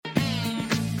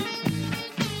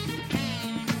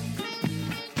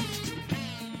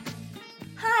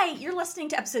You're listening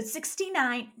to episode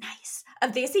 69, nice,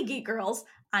 of Desi Geek Girls.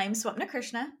 I'm Swapna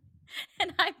Krishna.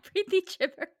 And I'm Preeti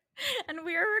Chibber. And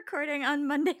we are recording on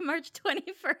Monday, March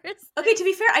 21st. Okay, to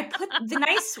be fair, I put the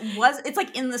nice it's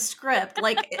like in the script.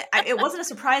 Like, it wasn't a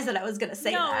surprise that I was going to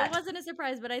say that. No, it wasn't a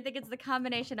surprise, but I think it's the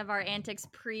combination of our antics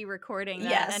pre-recording that.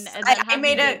 Yes. And that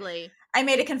I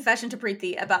made a confession to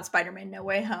Preeti about Spider-Man No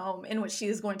Way Home, in which she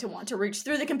is going to want to reach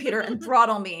through the computer and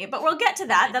throttle me. But we'll get to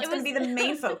that. That's going to be the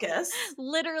main focus.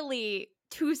 Literally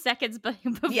 2 seconds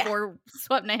before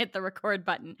Swapna hit the record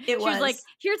button. She was like,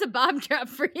 here's a bomb drop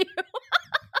for you.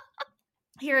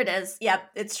 Here it is. Yep,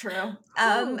 it's true.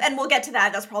 And we'll get to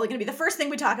that. That's probably going to be the first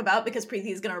thing we talk about because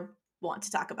Preeti is going to want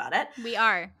to talk about it. We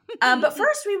are. But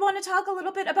first, we want to talk a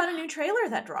little bit about a new trailer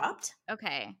that dropped.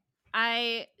 Okay.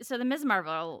 So the Ms.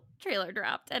 Marvel trailer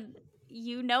dropped, and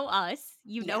you know us.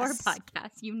 You know our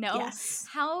podcast. You know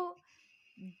how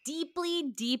deeply,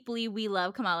 deeply we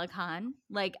love Kamala Khan.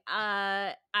 Like,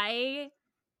 I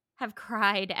have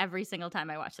cried every single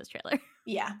time I watch this trailer.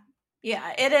 Yeah.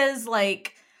 It is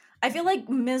like, I feel like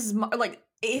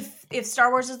if Star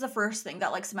Wars is the first thing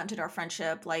that like cemented our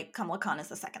friendship, like Kamala Khan is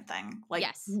the second thing. Like,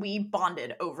 we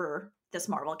bonded over this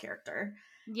Marvel character.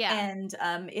 Yeah. And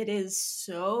it is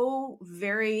so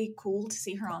very cool to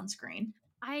see her on screen.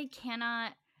 I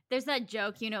cannot. There's that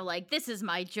joke, like, this is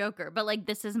my Joker, but like,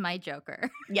 this is my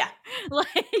Joker. Yeah.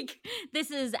 Like,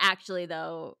 this is actually,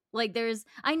 though, like,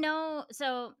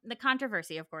 so the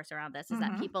controversy, of course, around this is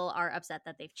that people are upset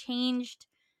that they've changed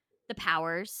the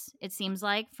powers, it seems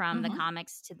like, from the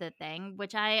comics to the thing,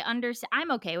 which I understand.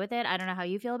 I'm okay with it. I don't know how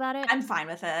you feel about it. I'm fine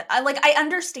with it. I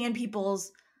understand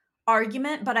people's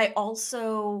argument, but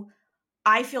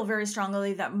I feel very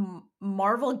strongly that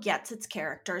Marvel gets its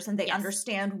characters and they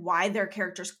understand why their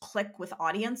characters click with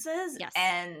audiences,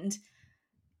 and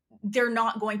they're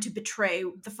not going to betray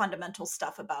the fundamental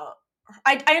stuff about her.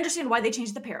 I understand why they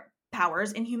changed the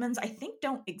powers. Inhumans, I think,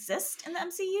 don't exist in the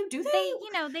MCU, do they?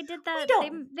 They did that.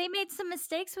 They made some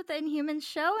mistakes with the Inhumans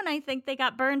show, and I think they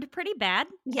got burned pretty bad.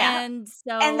 Yeah, and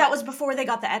that was before they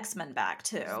got the X-Men back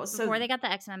too. Before they got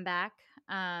the X-Men back,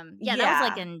 that was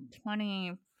like in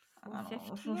 2015. I don't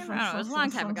know, it was a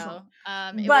long time ago.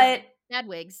 But bad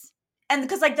wigs. And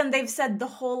because like then they've said the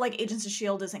whole like Agents of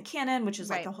S.H.I.E.L.D. isn't canon, which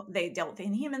is like they dealt with the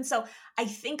Inhumans. So I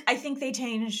think they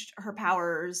changed her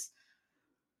powers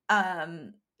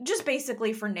just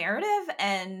basically for narrative,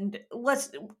 and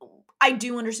I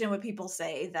do understand what people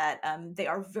say that they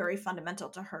are very fundamental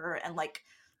to her, and like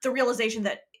the realization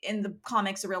that in the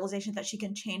comics, the realization that she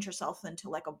can change herself into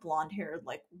like a blonde-haired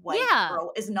like white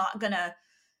girl is not gonna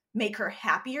make her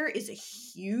happier is a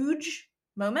huge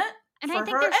moment. And I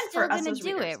think they're still going to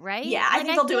do it, right? Yeah, I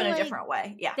think they'll do it in a different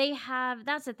way. Yeah.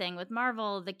 That's the thing. With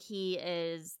Marvel, the key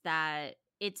is that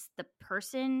it's the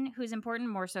person who's important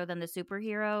more so than the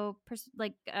superhero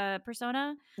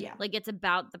persona. Yeah. Like, it's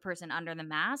about the person under the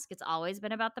mask. It's always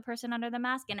been about the person under the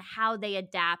mask and how they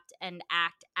adapt and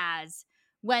act as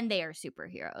when they are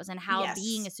superheroes, and how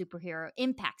being a superhero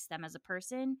impacts them as a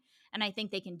person. And I think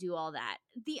they can do all that.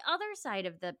 The other side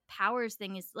of the powers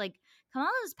thing is like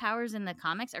Kamala's powers in the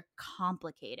comics are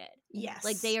complicated. Yes.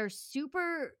 Like, they are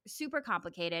super, super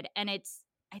complicated. And I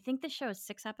think the show is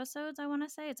 6 episodes, I want to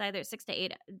say. It's either 6 to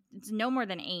 8. It's no more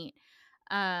than 8.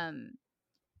 And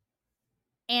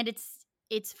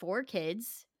it's for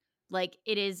kids. Like,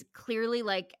 it is clearly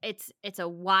like it's a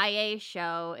YA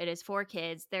show. It is for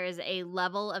kids. There is a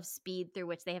level of speed through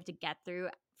which they have to get through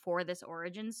for this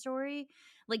origin story.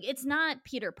 Like, it's not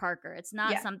Peter Parker. It's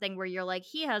not something where you're like,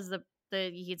 he has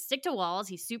he can stick to walls.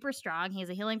 He's super strong. He has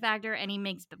a healing factor, and he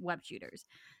makes web shooters.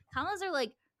 Kamala's are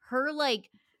like her like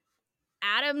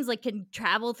atoms like can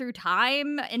travel through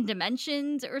time and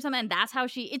dimensions or something, and that's how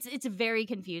it's very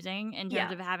confusing in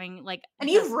terms of having like. And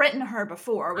you've written her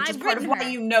before, which is part of why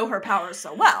you know her powers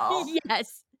so well.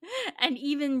 Yes. And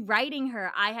even writing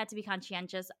her, I had to be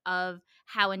conscientious of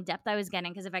how in depth I was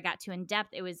getting, because if I got too in depth,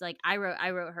 it was like I wrote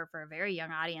her for a very young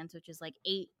audience, which is like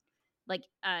 8, like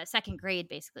second grade,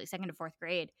 basically 2nd to 4th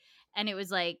grade, and it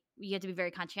was like you have to be very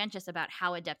conscientious about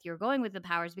how in depth you're going with the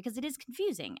powers, because it is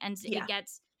confusing, and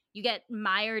you get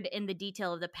mired in the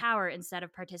detail of the power instead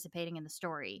of participating in the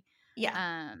story.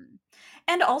 Yeah.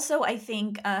 And also, I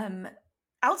think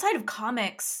outside of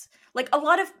comics, like a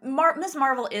lot of Ms.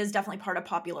 Marvel is definitely part of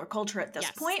popular culture at this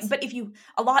point. But if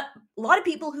a lot of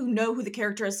people who know who the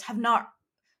character is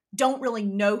don't really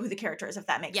know who the character is, if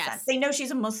that makes sense. They know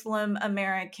she's a Muslim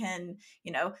American,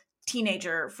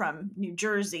 teenager from New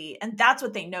Jersey, and that's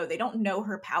what they know. They don't know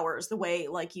her powers the way,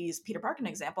 like, you use Peter Parker an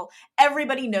example.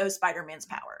 Everybody knows Spider-Man's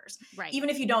powers. Right. Even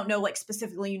if you don't know, like,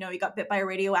 specifically, he got bit by a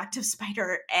radioactive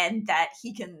spider and that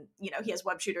he can, he has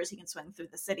web shooters, he can swing through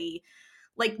the city.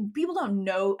 Like, people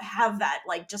don't have that,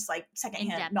 like, just like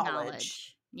secondhand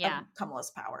knowledge of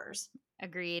Kamala's powers.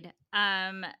 Agreed.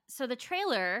 So the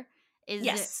trailer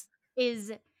Yes.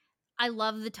 is I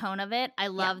love the tone of it. I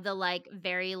love the, like,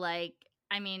 very, like,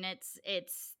 I mean, it's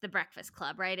the Breakfast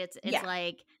Club, right? It's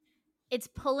like, it's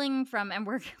pulling from, and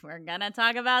we're gonna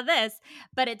talk about this,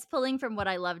 but it's pulling from what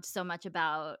I loved so much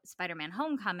about Spider-Man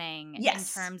Homecoming in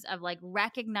terms of, like,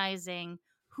 recognizing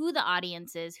who the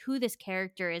audience is, who this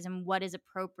character is, and what is an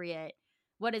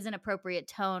appropriate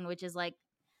tone, which is, like,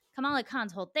 Kamala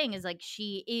Khan's whole thing is, like,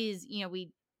 she is,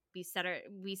 we said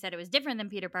it was different than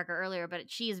Peter Parker earlier, but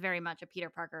she is very much a Peter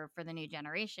Parker for the new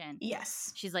generation.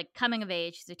 Yes. She's, like, coming of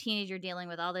age. She's a teenager dealing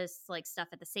with all this, like, stuff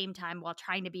at the same time while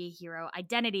trying to be a hero.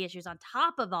 Identity issues on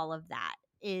top of all of that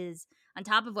is on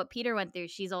top of what Peter went through.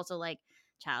 She's also, like,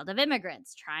 child of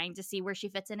immigrants, trying to see where she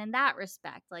fits in that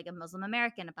respect, like a Muslim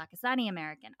American, a Pakistani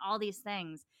American, all these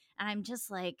things. And I'm just,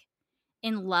 like,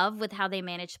 in love with how they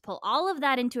managed to pull all of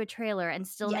that into a trailer and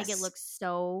still make it look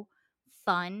so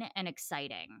fun and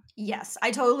exciting. Yes, I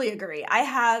totally agree.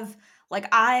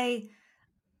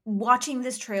 Watching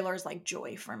this trailer is like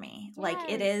joy for me. Like,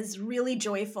 it is really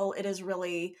joyful. It is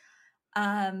really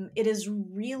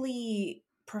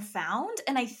profound.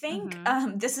 And I think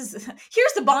here's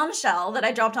the bombshell that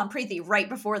I dropped on Preeti right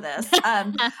before this.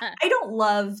 I don't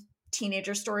love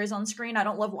teenager stories on screen. I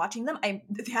don't love watching them. I'm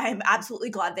absolutely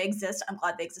glad they exist. I'm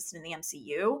glad they exist in the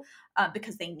MCU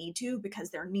because they need to, because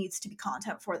there needs to be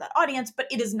content for that audience, but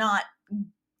it is not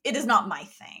my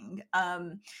thing.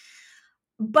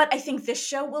 But I think this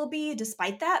show will be,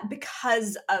 despite that,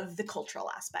 because of the cultural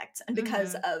aspects and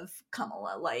because of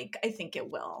Kamala. Like, I think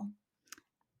it will.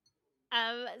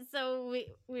 So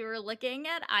we were looking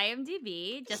at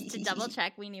IMDb just to double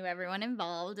check we knew everyone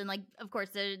involved, and, like, of course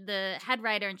the head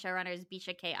writer and showrunner is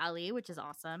Bisha K. Ali, which is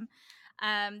awesome.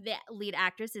 The lead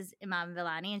actress is Iman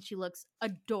Vellani, and she looks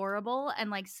adorable and,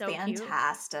 like, so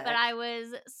fantastic. Cute. But I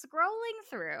was scrolling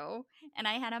through and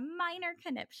I had a minor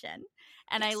conniption,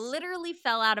 and I literally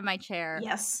fell out of my chair.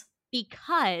 Yes,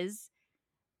 because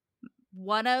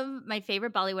one of my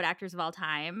favorite Bollywood actors of all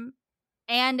time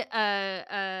and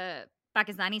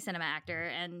Pakistani cinema actor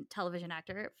and television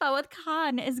actor Fawad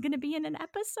Khan is going to be in an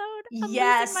episode. I'm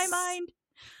losing my mind.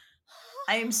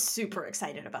 I am super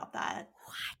excited about that.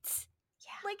 What?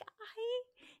 Yeah. Like,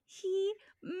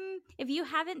 if you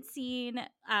haven't seen,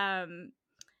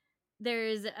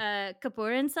 there's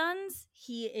Kapoor and Sons.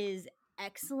 He is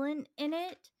excellent in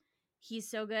it. He's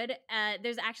so good.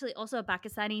 There's actually also a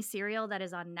Pakistani serial that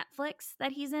is on Netflix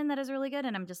that he's in that is really good.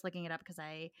 And I'm just looking it up because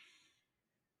I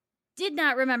did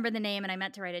not remember the name, and I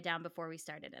meant to write it down before we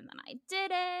started, and then I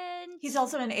didn't. He's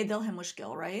also in Aidil Hai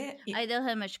Mushkil, right? Aidil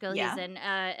Hai Mushkil. Yeah. He's in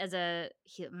as a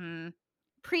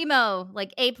primo,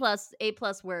 like A+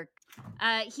 work.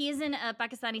 He is in a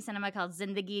Pakistani cinema called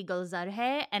Zindagi Gulzar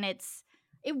Hai, and it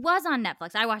was on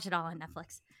Netflix. I watched it all on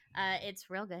Netflix. It's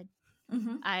real good.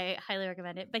 Mm-hmm. I highly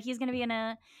recommend it. But he's going to be in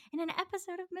an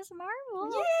episode of Ms.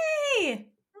 Marvel. Yay!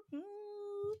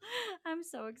 I'm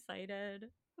so excited.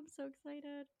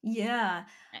 Yeah.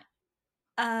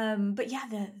 But yeah,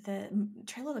 the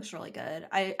trailer looks really good.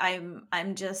 I'm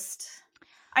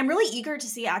really eager to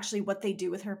see actually what they do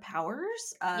with her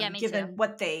powers. Given too.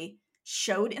 What they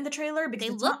showed in the trailer, because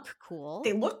they look cool.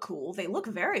 They look cool. They look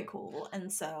very cool,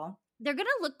 and so they're gonna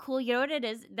look cool. You know what it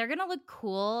is? They're gonna look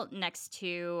cool next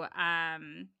to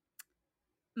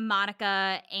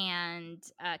Monica and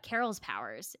Carol's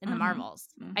powers in the Marvels.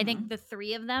 Mm-hmm. I think the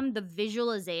three of them, the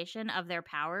visualization of their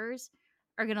powers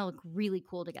are going to look really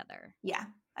cool together. Yeah,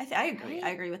 I agree. Right? I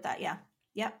agree with that. Yeah.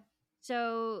 Yep.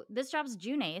 So this drops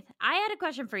June 8th. I had a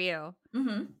question for you.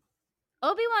 Mm-hmm.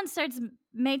 Obi-Wan starts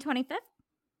May 25th?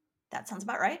 That sounds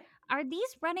about right. Are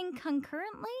these running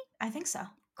concurrently? I think so.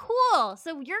 Cool.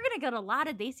 So you're going to get a lot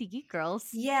of Desi Geek Girls.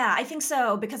 Yeah, I think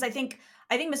so, because I think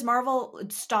Ms. Marvel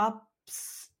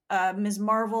stops. Ms.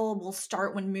 Marvel will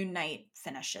start when Moon Knight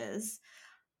finishes.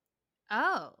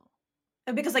 Oh.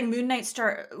 Because, like, Moon Knight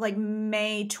start, like,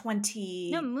 May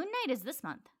 20... No, Moon Knight is this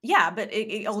month. Yeah, but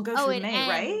it'll go through May, ends.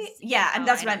 Right? Yeah, and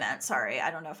that's what I meant. Sorry,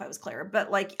 I don't know if I was clear. But,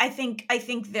 like, I think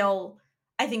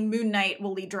Moon Knight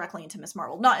will lead directly into Ms.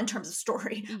 Marvel. Not in terms of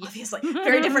story, obviously.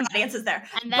 Very different audiences there.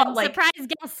 And then, but, surprise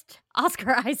guest,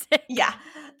 Oscar Isaac. Yeah.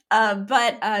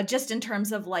 But just in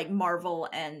terms of, like, Marvel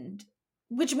and...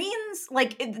 Which means,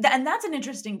 like, and that's an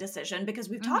interesting decision, because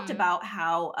we've talked about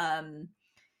how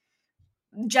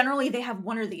generally they have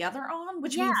one or the other on,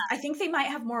 which means I think they might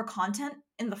have more content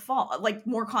in the fall, like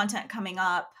more content coming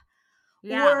up.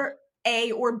 Yeah. Or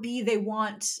A, or B, they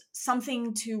want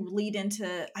something to lead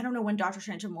into, I don't know when Doctor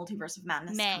Strange and Multiverse of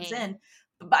Madness comes in,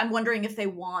 but I'm wondering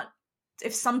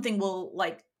if something will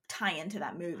like tie into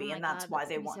that movie, and that's why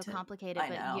they want so to. complicated. I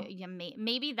know. But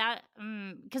maybe that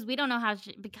because we don't know how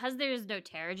because there's no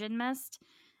Terrigen Mist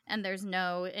and there's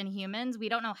no Inhumans, we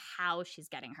don't know how she's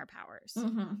getting her powers.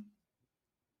 Mm-hmm.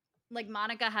 Like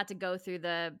Monica had to go through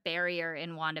the barrier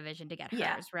in WandaVision to get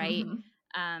hers, right?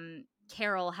 Mm-hmm.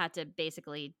 Carol had to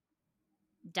basically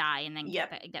die and then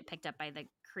get picked up by the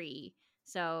Kree.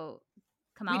 So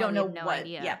Kamala, we have no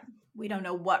idea. Yeah, we don't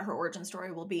know what her origin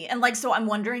story will be, and like, so I'm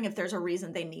wondering if there's a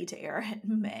reason they need to air it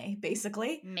in May,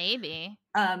 basically. Maybe.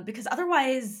 Because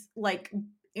otherwise, like,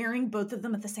 airing both of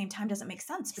them at the same time doesn't make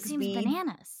sense. Because seems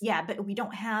bananas. Yeah, but we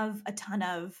don't have a ton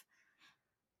of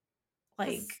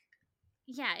like.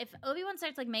 Yeah, if Obi-Wan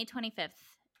starts like May 25th,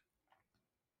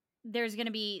 there's going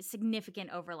to be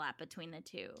significant overlap between the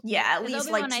two. Yeah, at least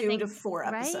Obi-Wan, like 2 to 4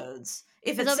 episodes.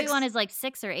 Right? If Obi-Wan is like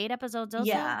 6 or 8 episodes also?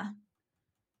 Yeah.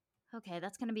 Okay,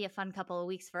 that's going to be a fun couple of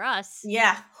weeks for us.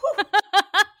 Yeah.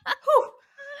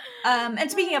 And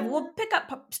speaking of, we'll pick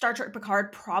up Star Trek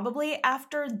Picard probably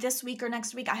after this week or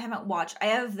next week. I haven't watched. I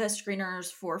have the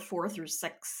screeners for 4 through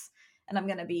 6, and I'm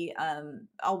gonna be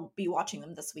I'll be watching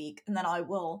them this week, and then I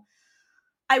will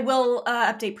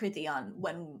update Preeti on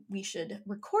when we should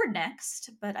record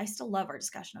next. But I still love our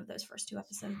discussion of those first 2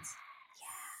 episodes.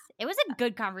 It was a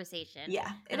good conversation.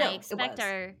 Yeah. And I expect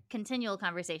our continual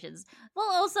conversations will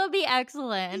also be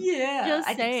excellent. Yeah.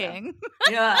 Just saying.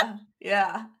 So. Yeah.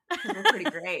 Yeah. We're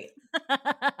pretty great.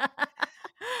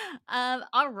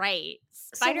 All right.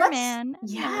 Spider-Man.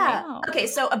 Yeah. Okay,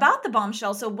 so about the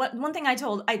bombshell. So one thing I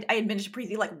admitted to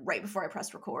Preeti like right before I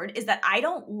pressed record is that I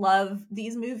don't love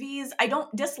these movies. I don't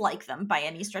dislike them by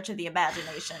any stretch of the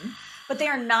imagination. But they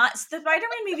are not, the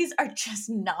Spider-Man movies are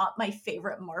just not my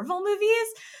favorite Marvel movies.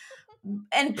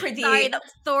 And Preeti. Sorry,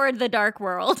 that's Thor the Dark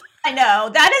World. I know.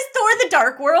 That is Thor the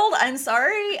Dark World. I'm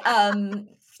sorry.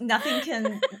 Nothing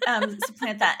can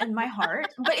supplant that in my heart.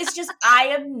 But it's just,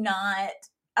 I am not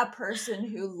a person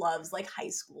who loves like high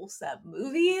school set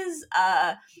movies.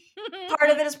 Part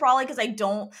of it is probably because I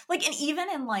don't like, and even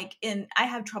I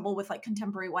have trouble with like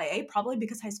contemporary YA, probably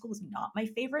because high school was not my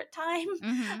favorite time.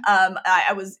 Mm-hmm.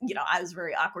 I was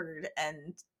very awkward,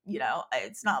 and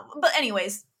it's not. But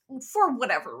anyways, for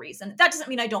whatever reason, that doesn't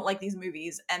mean I don't like these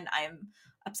movies, and I'm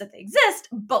upset they exist.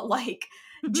 But like,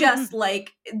 just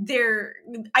like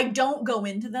I don't go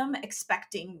into them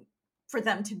expecting for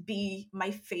them to be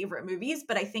my favorite movies,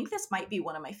 but I think this might be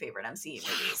one of my favorite MCU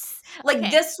movies. Like, okay.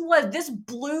 This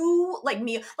blew like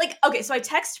me. Like, okay, so I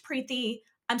text Preeti,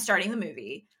 I'm starting the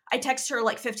movie. I text her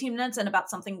like 15 minutes in about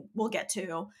something we'll get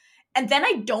to. And then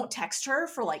I don't text her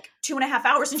for like 2.5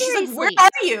 hours. And Seriously? She's like, where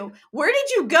are you? Where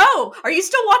did you go? Are you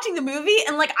still watching the movie?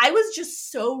 And like, I was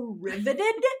just so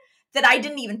riveted that I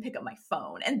didn't even pick up my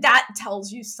phone. And that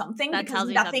tells you something, because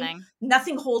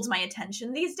nothing holds my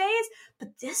attention these days. But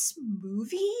this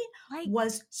movie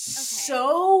was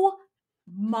so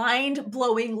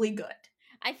mind-blowingly good.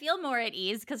 I feel more at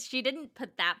ease because she didn't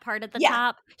put that part at the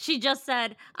top. She just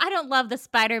said, I don't love the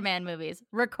Spider-Man movies.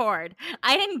 Record.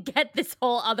 I didn't get this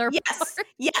whole other part.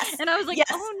 Yes. And I was like,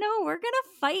 oh no, we're going to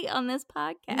fight on this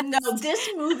podcast. No, this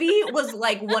movie was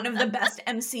like one of the best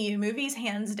MCU movies,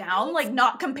 hands down. Like,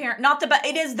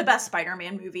 it is the best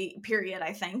Spider-Man movie, period,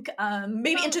 I think.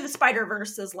 Maybe Into the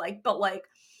Spider-Verse is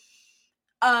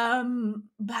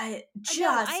but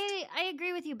just I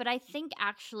agree with you, but I think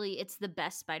actually it's the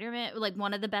best Spider-Man, like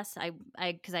one of the best.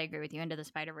 Because I agree with you. Into the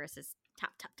Spider-Verse is top.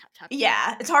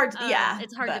 Yeah, it's hard.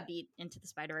 It's hard to beat Into the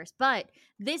Spider-Verse, but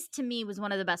this to me was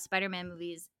one of the best Spider-Man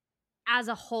movies as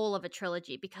a whole of a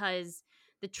trilogy, because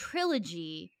the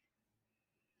trilogy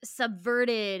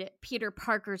subverted Peter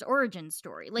Parker's origin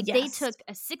story. Like, they took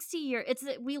a 60-year,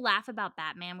 we laugh about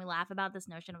Batman, we laugh about this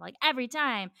notion of like, every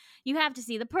time you have to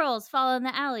see the pearls fall in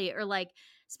the alley, or like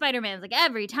Spider-Man's like,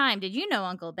 every time, did you know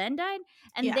Uncle Ben died?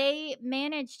 And they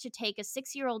managed to take a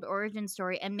 6-year-old origin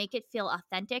story and make it feel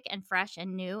authentic and fresh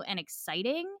and new and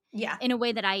exciting in a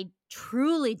way that I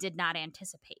truly did not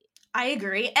anticipate. I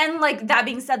agree. And like, that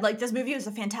being said, like, this movie was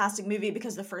a fantastic movie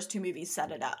because the first 2 movies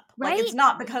set it up. Right? Like, it's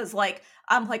not because like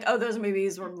I'm like, oh, those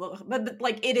movies were, but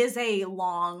like, it is a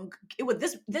long,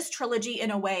 this trilogy, in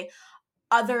a way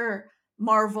other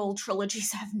Marvel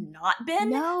trilogies have not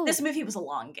been. No. This movie was a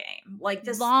long game. Like,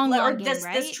 this long game,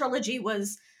 right? This trilogy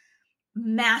was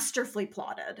masterfully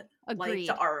plotted, like the Agreed.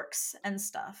 arcs and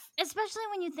stuff. Especially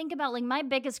when you think about, like, my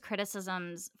biggest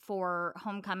criticisms for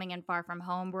Homecoming and Far From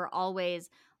Home were always,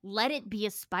 let it be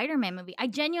a Spider-Man movie. I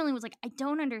genuinely was like, I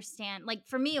don't understand. Like,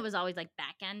 for me, it was always like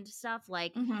back end stuff.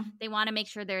 Like, Mm-hmm. they want to make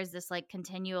sure there's this like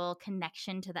continual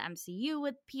connection to the MCU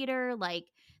with Peter. Like,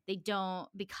 they don't,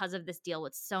 because of this deal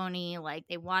with Sony, like,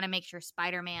 they want to make sure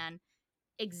Spider-Man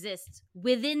exists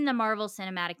within the Marvel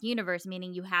Cinematic Universe,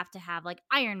 meaning you have to have like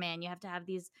Iron Man, you have to have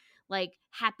these like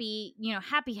Happy,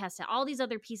 Happy has to, all these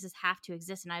other pieces have to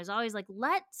exist. And I was always like,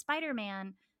 let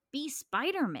Spider-Man be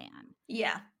Spider-Man.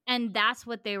 Yeah. And that's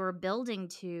what they were building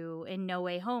to in No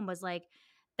Way Home, was like,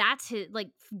 that's his, like,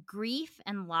 grief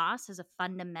and loss is a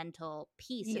fundamental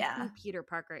piece of Yeah. who Peter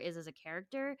Parker is as a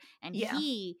character. And Yeah.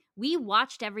 we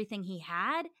watched everything he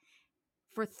had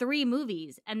for 3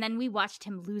 movies, and then we watched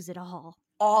him lose it all.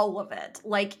 All of it.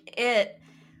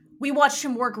 We watched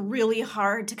him work really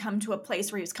hard to come to a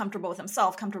place where he was comfortable with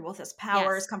himself, comfortable with his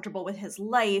powers, Yes. comfortable with his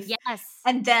life. Yes.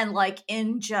 And then, like,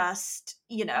 in just,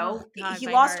 Oh, God, he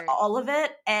my lost heart. all of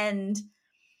it. And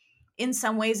in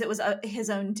some ways, it was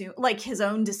his own his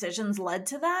own decisions led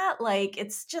to that. Like,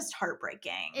 it's just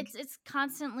heartbreaking. It's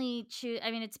constantly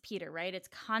it's Peter, right? It's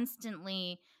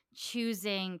constantly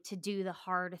choosing to do the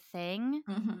hard thing,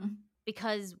 Mm-hmm.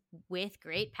 because with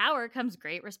great power comes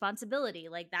great responsibility.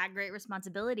 Like, that great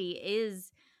responsibility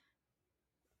is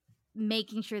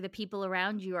making sure the people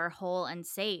around you are whole and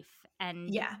safe,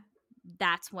 and Yeah.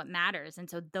 that's what matters. And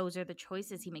so those are the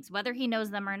choices he makes, whether he knows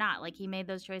them or not. Like, he made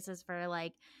those choices for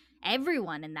like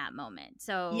everyone in that moment.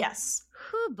 So Yes.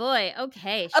 whew, boy,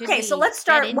 okay. Okay, so let's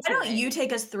start. Why into don't it? you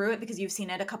take us through it, because you've seen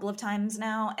it a couple of times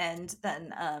now, and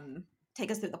then take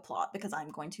us through the plot, because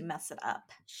I'm going to mess it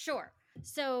up. Sure.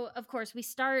 So, of course, we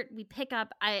pick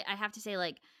up. I have to say,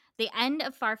 like, the end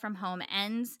of Far From Home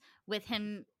ends with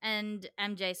him and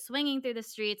MJ swinging through the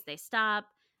streets. They stop.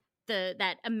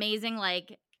 That amazing,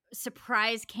 like,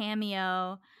 surprise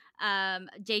cameo.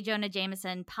 J. Jonah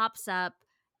Jameson pops up,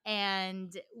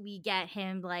 and we get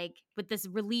him, like, with this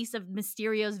release of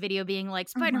Mysterio's video being like,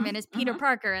 Spider-Man is Peter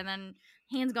Parker, and then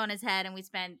hands go on his head, and we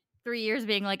spent 3 years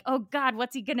being like, oh God,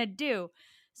 what's he gonna do?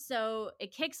 So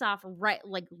it kicks off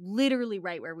literally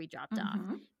right where we dropped off.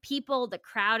 The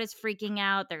crowd is freaking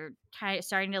out. They're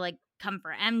starting to like come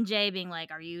for MJ, being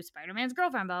like, are you Spider-Man's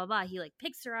girlfriend? Blah, blah, blah. He like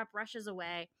picks her up, rushes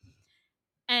away.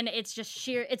 And it's just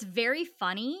it's very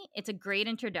funny. It's a great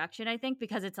introduction, I think,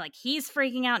 because it's like he's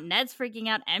freaking out, Ned's freaking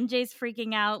out, MJ's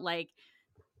freaking out. Like,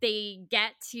 they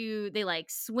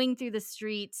like swing through the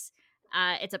streets.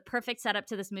 It's a perfect setup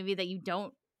to this movie that you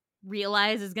don't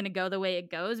realize is going to go the way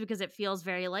it goes, because it feels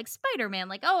very like Spider-Man,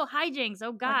 like, oh, hijinks,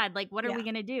 oh God, like, what are we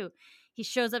going to do? He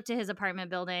shows up to his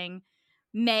apartment building.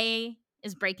 May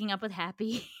is breaking up with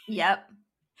Happy. Yep.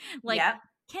 Like,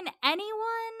 can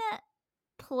anyone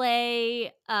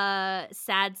play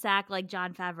sad sack like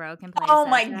Jon Favreau can play? Oh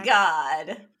my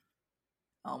God.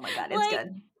 Oh my God, it's like,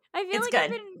 good. I feel like I've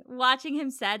been watching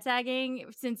him sad sagging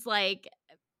since like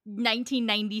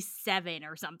 1997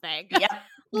 or something. Yep.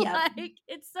 Like,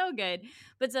 it's so good.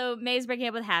 But so May's breaking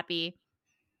up with Happy.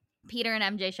 Peter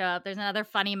and MJ show up. There's another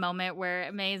funny moment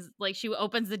where May's like, she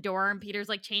opens the door and Peter's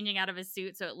like changing out of his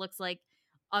suit, so it looks like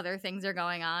other things are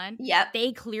going on. Yep.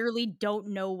 They clearly don't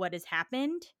know what has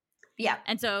happened. Yeah.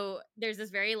 And so there's this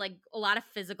very like a lot of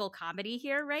physical comedy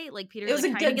here, right? Like, Peter's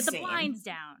like trying to get scene. the blinds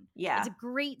down. Yeah. It's a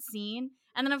great scene.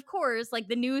 And then of course, like,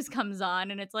 the news comes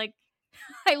on, and it's like,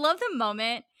 I love the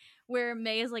moment where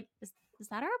May is like, is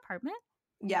that our apartment?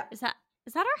 Yeah. Is that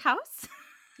our house?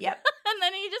 Yep. And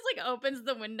then he just like opens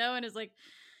the window and is like,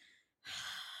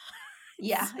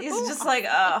 yeah, he's just like,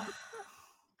 oh.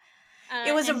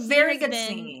 It was a very good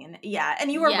scene. Yeah.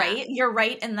 And you were right. You're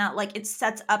right in that, like, it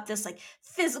sets up this like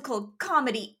physical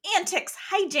comedy, antics,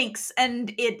 hijinks,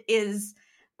 and it is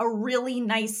a really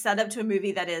nice setup to a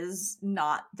movie that is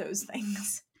not those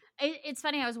things. It's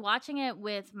funny. I was watching it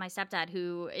with my stepdad,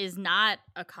 who is not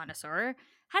a connoisseur,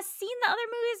 has seen the other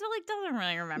movies, but like doesn't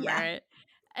really remember it.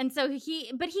 And so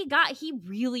he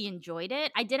really enjoyed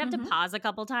it. I did have to pause a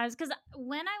couple times, because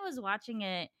when I was watching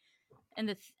it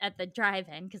at the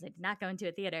drive-in, because I did not go into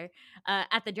a theater,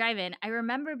 at the drive-in, I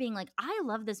remember being like, I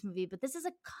love this movie, but this is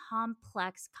a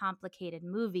complex, complicated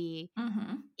movie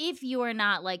if you are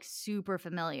not like super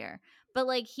familiar. But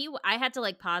like, I had to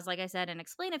like pause, like I said, and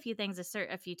explain a few things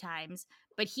a few times,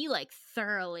 but he like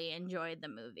thoroughly enjoyed the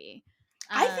movie.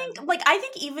 I think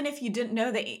even if you didn't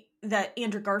know that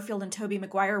Andrew Garfield and Tobey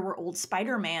Maguire were old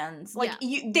Spider-Mans, like,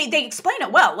 they explain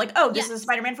it well. Like, oh, this is a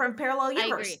Spider-Man from a parallel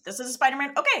universe. This is a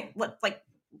Spider-Man. Okay,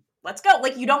 let's go.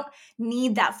 Like, you don't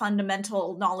need that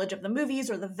fundamental knowledge of the movies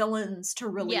or the villains to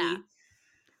really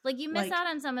Like, you miss Like, out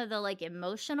on some of the, like,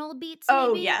 emotional beats oh,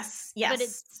 maybe, yes, but it's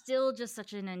yes. still just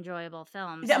such an enjoyable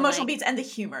film, The so, emotional like beats and the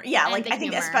humor. Yeah, and like, the I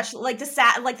think humor. especially, like, the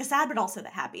sad, but also the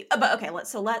happy. But okay,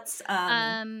 let's,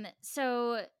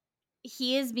 So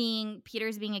Peter's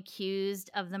being accused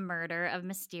of the murder of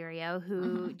Mysterio,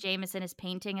 who mhm. Jameson is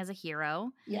painting as a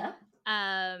hero. Yeah.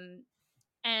 Um,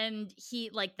 and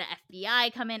like, the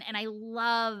FBI come in, and I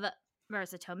love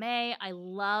Marissa Tomei. I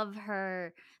love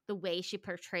the way she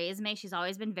portrays May. She's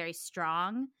always been very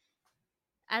strong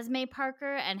as May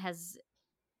Parker and has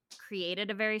created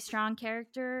a very strong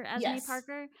character as May Yes.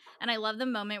 Parker. And I love the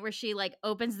moment where she, like,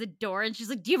 opens the door and she's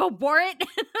like, "Do you have a warrant?"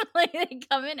 Like, they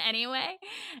come in anyway,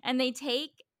 and they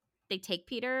take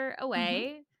Peter Mhm.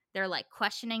 away. They're, like,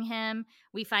 questioning him.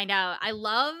 We find out, I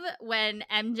love when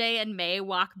MJ and May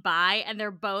walk by and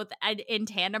they're both in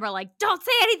tandem are like, "Don't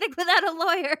say anything without a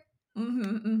lawyer."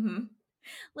 Mhm, mhm.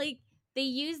 Like, they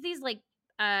use these, like,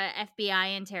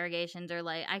 FBI interrogations, or,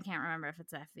 like, I can't remember if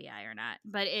it's FBI or not,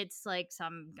 but it's like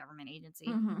some government agency.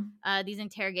 Mhm. These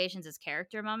interrogations as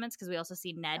character moments, because we also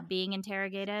see Ned being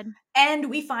interrogated. And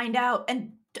we find out,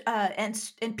 and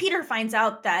Peter finds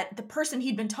out that the person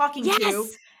he'd been talking to,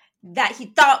 Yes, that he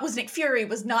thought was Nick Fury,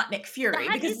 was not Nick Fury,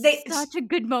 that because is they such a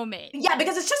good moment. yeah,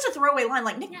 because it's just a throwaway line,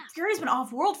 like, Nick Yeah, Fury's been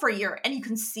off world for a year, and you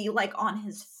can see, like, on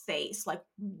his face, like,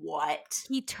 what?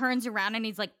 he turns around and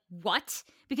he's like, "What?"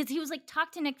 Because he was like,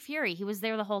 "Talk to Nick Fury. He was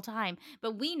there the whole time."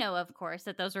 But we know, of course,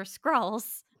 that those were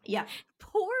Skrulls. Yeah.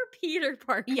 Poor Peter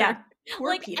Parker. Yeah. Poor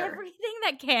Like, Peter. everything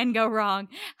that can go wrong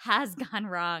has gone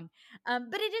wrong.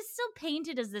 But it is still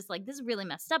painted as this, like, this is really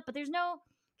messed up, but there's no,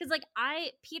 because, like,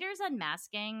 Peter's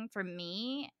unmasking for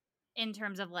me, in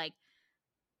terms of, like,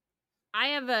 I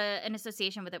have an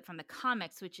association with it from the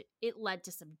comics, which it led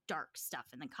to some dark stuff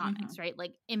in the comics, Mhm. right?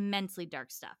 Like, immensely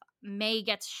dark stuff. May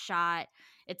gets shot.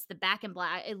 It's the Back in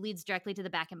Black. It leads directly to the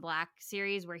Back in Black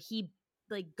series, where he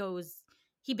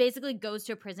basically goes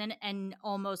to a prison and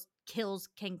almost kills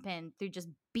Kingpin through just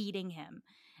beating him.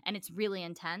 And it's really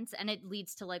intense. And it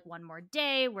leads to, like, One More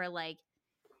Day, where, like,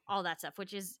 all that stuff,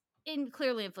 which is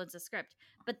clearly influenced the script.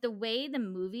 But the way the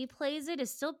movie plays it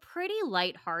is still pretty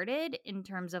lighthearted, in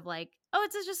terms of, like, oh,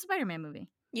 it's just a Spider-Man movie,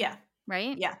 Yeah.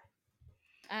 right? Yeah.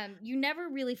 You never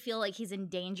really feel like he's in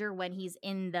danger when he's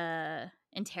in the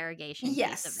interrogation piece of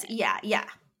Yes. it. Yeah, yeah.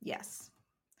 Yes.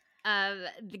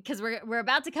 Because we're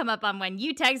about to come up on when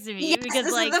you texted me, Yes, because, this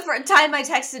is like, the first time I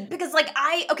texted, because, like,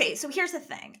 okay, so here's the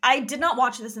thing. I did not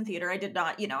watch this in theater. I did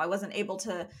not, I wasn't able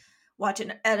to watch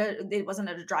it it wasn't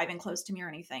at a drive-in close to me or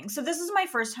anything. So this is my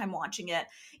first time watching it.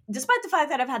 Despite the fact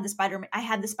that I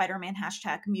had the Spider-Man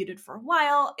hashtag muted for a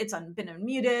while. It's been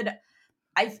unmuted.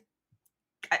 I've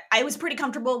I was pretty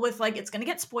comfortable with, like, it's gonna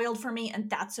get spoiled for me, and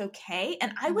that's okay.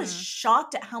 And I was mhm.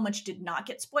 shocked at how much did not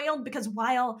get spoiled, because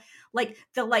while, like,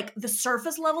 the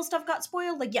surface level stuff got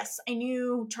spoiled, like, yes, I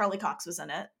knew Charlie Cox was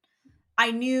in it. I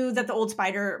knew that the old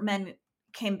Spider-Man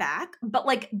came back, but,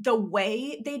 like, the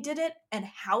way they did it and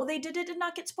how they did it did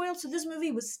not get spoiled. So this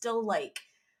movie was still, like,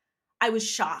 I was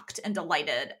shocked and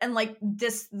delighted. And, like,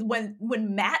 this, when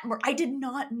I did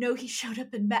not know he showed up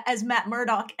as Matt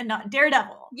Murdock and not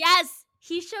Daredevil. Yes,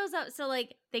 he shows up. So,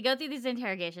 like, they go through these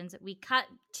interrogations. We cut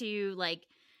to, like,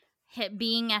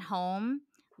 being at home,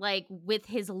 like, with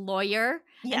his lawyer.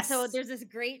 And so Yes. there's this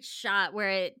great shot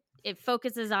where it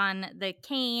focuses on the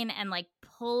cane and, like, You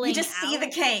pulling just see the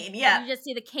out. cane, yeah. You just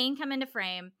see the cane come into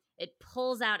frame. It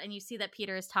pulls out, and you see that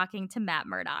Peter is talking to Matt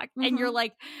Murdock. And you're Mhm.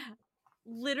 like,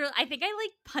 literally, I think I,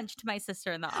 like, punched my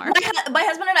sister in the arm. My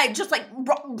husband and I just, like,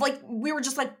 we were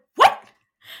just like, "What?"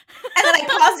 And then I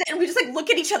paused it, and we just, like, look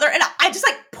at each other, and I just,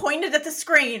 like, pointed at the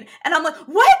screen, and I'm like,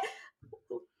 "What?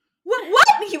 What?"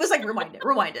 And he was like, "Rewind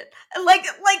it." And, like,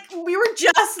 we were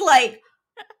just like,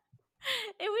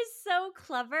 It was so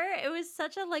clever. It was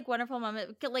such a, like, wonderful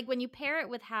moment. Like, when you pair it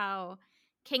with how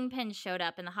Kingpin showed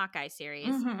up in the Hawkeye series,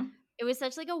 mhm. it was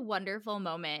such, like, a wonderful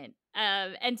moment.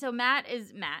 And so Matt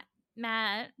is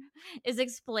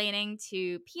explaining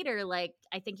to Peter, like,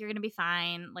 I think you're gonna be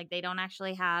fine. Like, they don't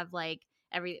actually have, like,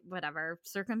 every whatever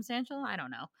circumstantial. I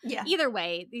don't know. Yeah. Either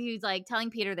way, he's, like,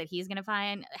 telling Peter that he's gonna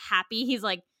find happy. He's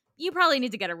like, you probably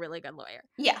need to get a really good lawyer.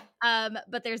 Yeah.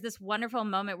 But there's this wonderful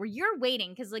moment where you're waiting,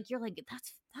 because, like, you're like,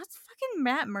 that's fucking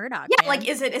Matt Murdock, Yeah, man. like,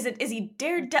 is he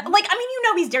Daredevil? Mhm. Like, I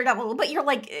mean, he's Daredevil, but you're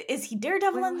like, is he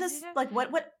Daredevil Wait, in what this? did I- Like,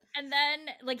 what? And then,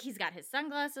 like, he's got his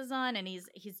sunglasses on, and he's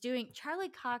doing Charlie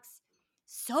Cox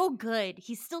so good.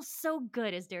 He's still so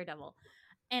good as Daredevil.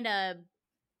 And a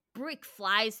brick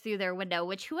flies through their window,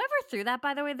 which, whoever threw that,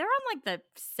 by the way, they're on, like, the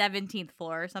 17th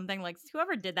floor or something. Like,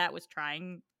 whoever did that was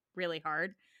trying really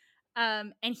hard.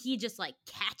 And he just, like,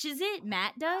 catches it.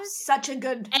 Matt does. And Such there's a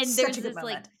good this, like,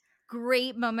 moment.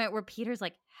 great moment where Peter's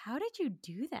like, how did you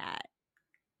do that?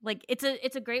 Like, it's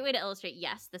a great way to illustrate,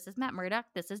 yes, this is Matt Murdock,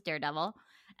 this is Daredevil.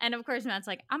 And of course, Matt's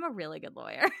like, I'm a really good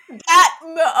lawyer.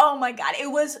 Oh my God, it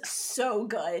was so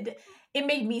good. It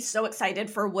made me so excited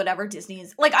for whatever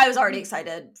Disney's, like, I was already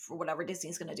excited for whatever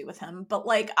Disney's going to do with him, but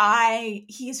like,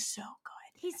 he's so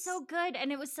good. He's so good.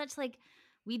 And it was such like,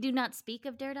 we do not speak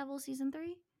of Daredevil season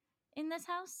 3 in this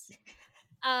house.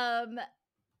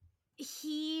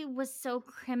 He was so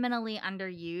criminally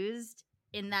underused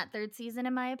in that 3rd season,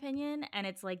 in my opinion. And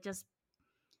it's like, just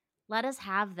let us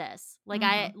have this. Like,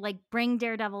 I like bring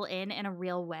Daredevil in a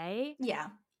real way. Yeah.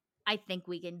 I think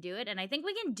we can do it. And I think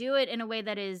we can do it in a way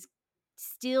that is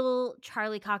still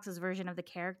Charlie Cox's version of the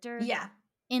character. Yeah.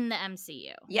 In the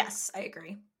MCU. Yes, I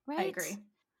agree. Right? I agree.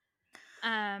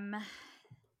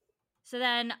 So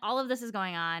then all of this is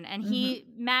going on, and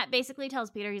Matt basically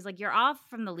tells Peter, he's like, you're off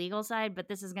from the legal side, but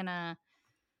this is gonna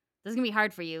be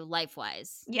hard for you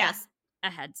life-wise. Yeah. Just a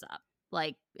heads up.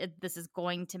 Like, this is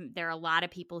going to, there are a lot of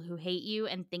people who hate you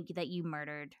and think that you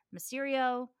murdered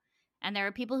Mysterio, and there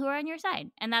are people who are on your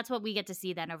side. And that's what we get to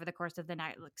see then over the course of the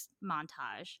Netflix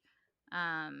montage.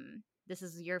 This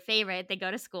is your favorite. They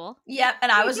go to school. Yep, and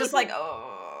I was just like,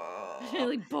 oh.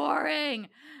 Really boring.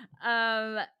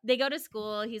 They go to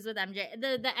school. He's with MJ.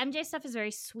 The MJ stuff is very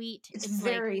sweet. It's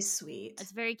very sweet.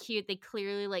 It's very cute. They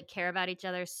clearly like care about each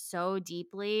other so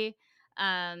deeply.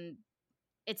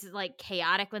 It's like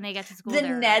chaotic when they get to school. The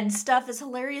Ned stuff is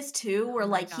hilarious too, where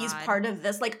like he's part of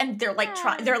this, like, and they're like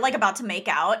they're like about to make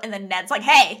out, and then Ned's like,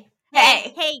 hey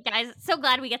guys, so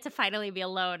glad we get to finally be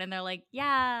alone. And they're like,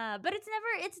 yeah, but it's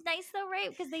nice though,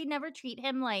 right? Because they never treat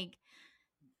him like,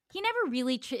 he never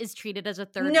really is treated as a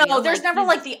third wheel. No, there's like, never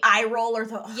like the eye roll or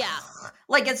the yeah,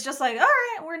 like it's just like, all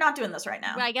right, we're not doing this right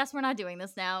now. I guess we're not doing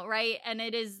this now, right? And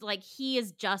it is like he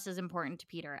is just as important to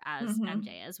Peter as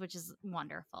MJ is, which is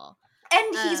wonderful.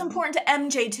 And he's important to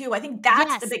MJ too. I think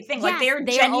that's the big thing. Like they're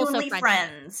genuinely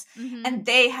friends, and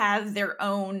they have their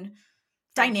own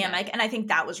dynamic, and I think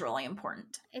that was really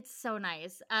important. It's so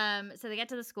nice. So they get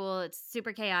to the school. It's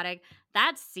super chaotic.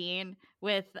 That scene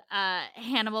with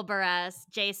Hannibal Buress,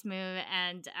 Jay Smoo,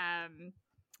 and oh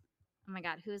my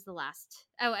God, who is the last?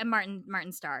 Oh, and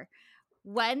Martin Starr.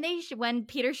 When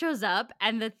Peter shows up,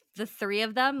 and the three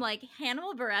of them, like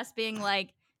Hannibal Buress being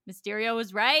like, Mysterio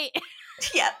was right.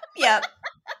 Yep.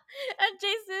 And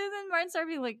Jay Smoo and Martin Starr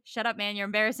being like, shut up, man, you're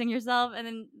embarrassing yourself. And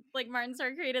then like Martin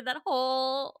Starr created that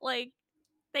whole like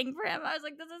thing for him. I was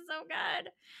like, this is so good.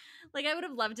 Like, I would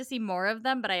have loved to see more of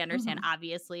them, but I understand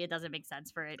obviously it doesn't make sense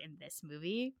for it in this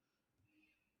movie.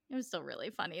 It was still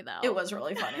really funny though. It was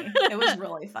really funny.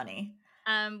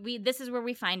 This is where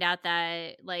we find out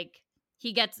that like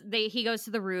he goes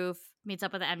to the roof, meets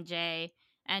up with MJ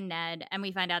and Ned, and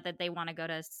we find out that they want to go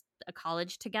to a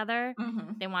college together.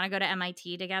 They want to go to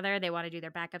MIT together. They want to do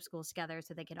their backup schools together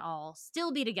so they can all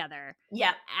still be together.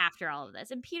 Yeah. After all of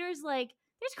this. And Peter's like,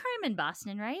 there's crime in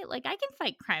Boston, right? Like, I can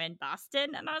fight crime in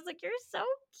Boston. And I was like, you're so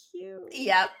cute.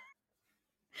 Yep.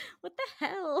 What the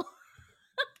hell?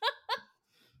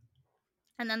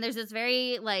 And then there's this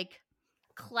very, like,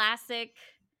 classic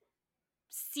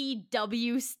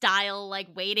CW style, like,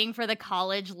 waiting for the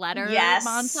college letter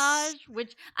montage,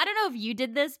 which I don't know if you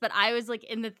did this, but I was, like,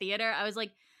 in the theater. I was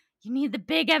like, you need the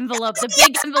big envelope,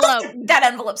 That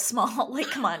envelope's small.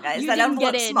 Like, come on, guys. That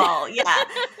envelope's small. Yeah.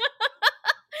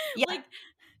 Yeah. Like,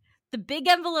 the big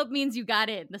envelope means you got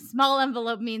in. The small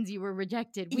envelope means you were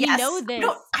rejected. We know this.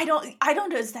 No, I don't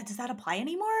know. Does that apply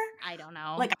anymore? I don't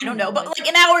know. Like, I don't know. But like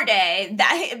in our day,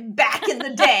 back in the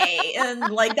day, in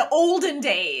like the olden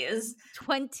days.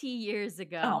 20 years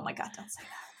ago. Oh my God, don't say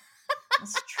that.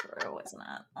 That's true, isn't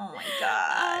it? Oh my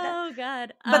God. Oh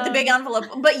God. But the big envelope.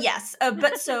 But yes.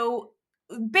 But so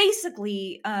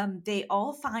basically, they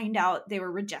all find out they were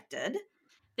rejected.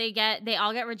 They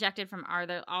all get rejected from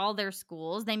all their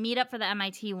schools. They meet up for the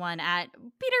MIT one at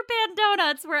Peter Pan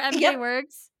Donuts, where MJ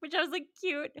works, which I was like,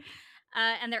 cute.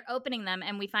 And they're opening them,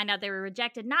 and we find out they were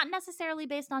rejected, not necessarily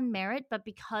based on merit, but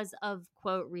because of,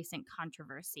 quote, recent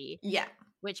controversy. Yeah.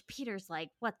 Which Peter's like,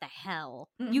 what the hell?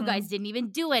 You guys didn't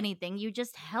even do anything. You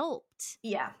just helped.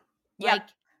 Yeah. Like,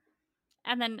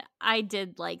 and then I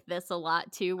did like this a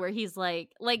lot too, where he's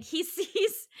like he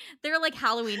sees they're like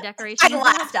Halloween decorations. I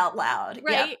laughed out loud.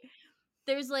 Right? Yep.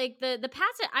 There's like the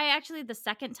passage. I actually, the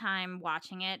second time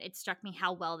watching it, it struck me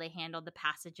how well they handled the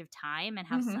passage of time and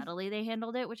how subtly they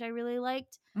handled it, which I really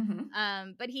liked.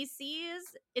 But he sees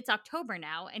it's October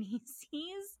now, and he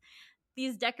sees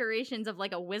these decorations of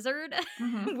like a wizard,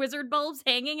 wizard bulbs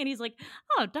hanging, and he's like,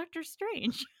 "Oh, Doctor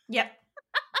Strange." Yep.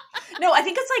 No, I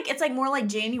think it's like more like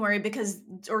January because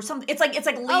or something. It's like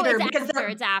later because It's they're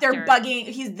after.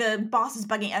 bugging. The boss is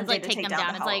bugging MJ like to take take them down down.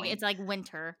 the It's Halloween. it's like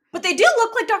winter. But they do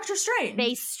look like Doctor Strange.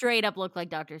 They straight up look like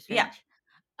Doctor Strange.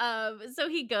 Yeah. So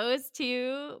he goes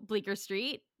to Bleecker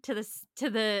Street to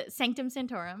the Sanctum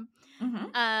Sanctorum.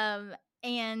 Mm-hmm.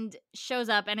 And shows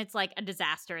up, and it's like a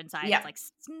disaster inside. Yeah. It's like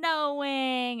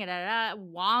snowing,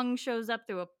 and Wong shows up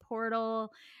through a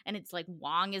portal, and it's like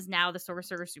Wong is now the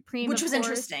Sorcerer Supreme, Which was course,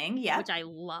 interesting. Yeah. which I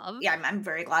love. Yeah, I'm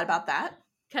very glad about that.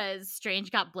 Because Strange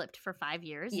got blipped for 5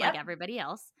 years, like everybody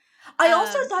else. I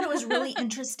also thought it was really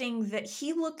interesting that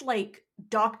he looked like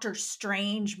Doctor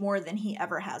Strange more than he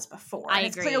ever has before. And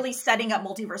it's clearly setting up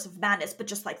Multiverse of Madness, but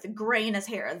just like the gray in his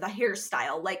hair, the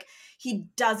hairstyle, like he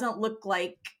doesn't look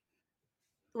like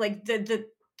the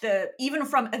even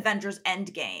from Avengers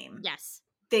Endgame. Yes.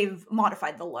 They've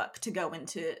modified the look to go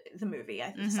into the movie,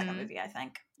 the second movie, I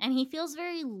think. And he feels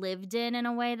very lived in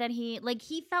a way that he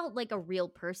felt like a real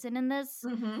person in this,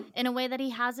 in a way that he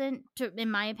hasn't,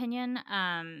 in my opinion.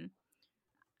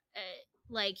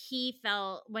 Like he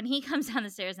felt when he comes down the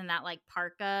stairs in that like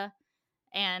parka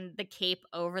and the cape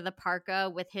over the parka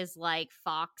with his like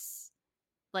fox,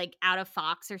 like out of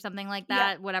Fox or something like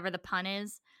that, whatever the pun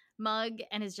is, mug,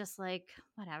 and is just like,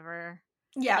 whatever.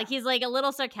 Yeah. Like he's like a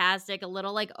little sarcastic, a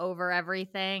little like over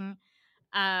everything.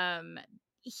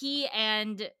 He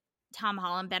and Tom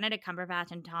Holland, Benedict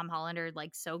Cumberbatch and Tom Holland are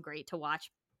like so great to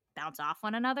watch bounce off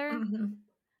one another.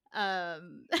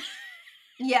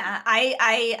 Yeah,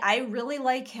 I really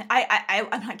like him.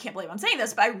 I can't believe I'm saying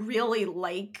this, but I really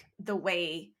like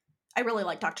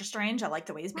Doctor Strange. I like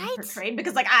the way he's being portrayed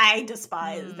because like I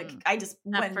despise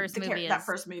that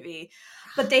first movie.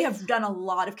 But they have done a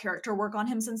lot of character work on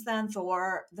him since then.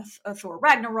 Thor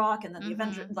Ragnarok, and then the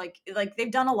Avengers. Like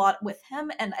they've done a lot with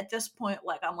him. And at this point,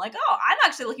 like I'm like, oh, I'm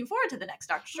actually looking forward to the next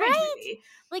Doctor Strange movie.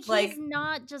 Like he's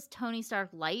not just Tony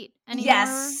Stark light anymore.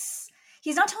 Yes.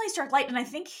 He's not Tony Stark light, and I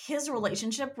think his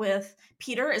relationship with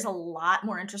Peter is a lot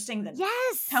more interesting than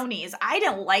Tony's. I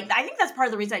think that's part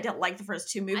of the reason I didn't like the first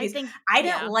two movies. I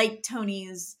didn't like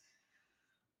Tony's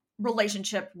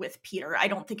relationship with Peter. I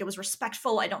don't think it was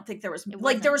respectful. I don't think there was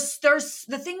there's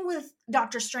the thing with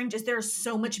Doctor Strange is there's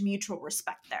so much mutual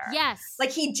respect there. Yes. Like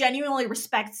he genuinely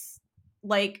respects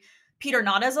like Peter,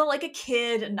 not as a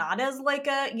kid, not as like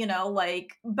a,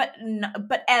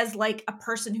 but as like a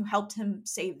person who helped him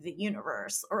save the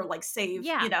universe or like save,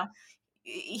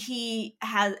 he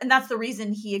has, and that's the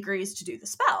reason he agrees to do the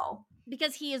spell.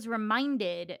 Because he is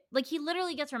reminded, like he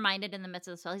literally gets reminded in the midst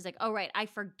of the spell. He's like, oh, right, I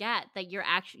forget that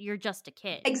you're just a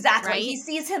kid. Exactly. Right? He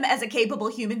sees him as a capable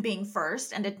human being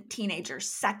first and a teenager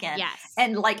second. Yes.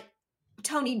 And like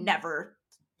Tony never.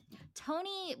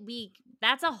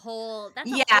 That's a whole. But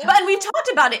and we've talked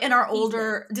about it in our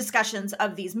older discussions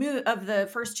of of the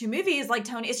first two movies. Like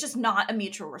Tony, it's just not a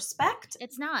mutual respect.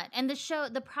 It's not, and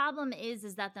the problem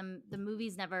is that the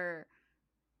movies never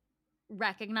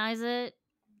recognize it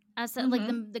as like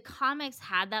the comics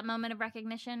had that moment of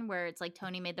recognition where it's like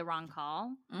Tony made the wrong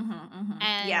call,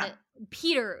 and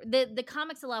Peter, the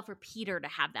comics allow for Peter to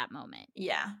have that moment.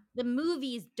 Yeah, the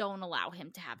movies don't allow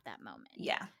him to have that moment.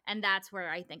 Yeah, and that's where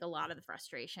I think a lot of the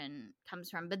frustration comes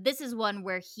from. But this is one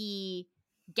where he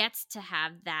gets to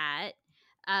have that.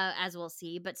 As we'll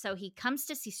see. But so he comes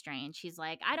to see Strange. He's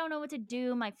like, I don't know what to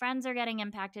do. My friends are getting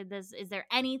impacted. Is there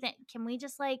anything? Can we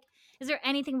just is there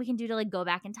anything we can do to like go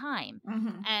back in time?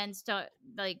 And so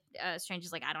like Strange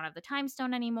is like, I don't have the time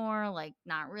stone anymore. Like,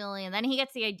 not really. And then he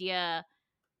gets the idea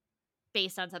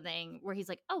based on something where he's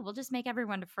like, oh, we'll just make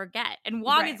everyone to forget. And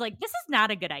Wong is like, this is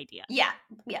not a good idea. Yeah.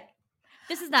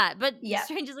 This is not. But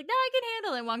Strange is like, no, I can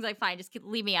handle it. And Wong's like, fine, just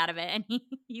leave me out of it. And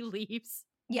he leaves.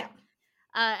 Yeah.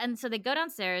 And so they go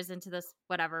downstairs into this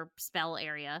whatever spell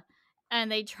area,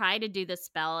 and they try to do the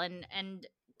spell, and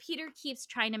Peter keeps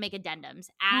trying to make addendums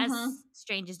as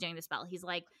Strange is doing the spell. He's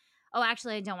like, oh,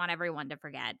 actually, I don't want everyone to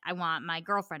forget. I want my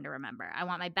girlfriend to remember. I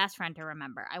want my best friend to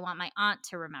remember. I want my aunt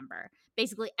to remember.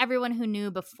 Basically, everyone who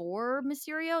knew before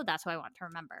Mysterio, that's who I want to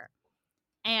remember.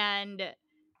 And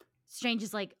Strange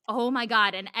is like, oh my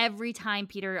God. And every time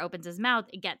Peter opens his mouth,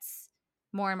 it gets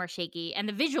more and more shaky. And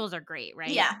the visuals are great, right?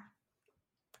 Yeah.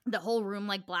 The whole room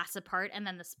like blasts apart, and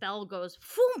then the spell goes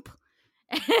foomp.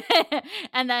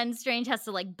 And then Strange has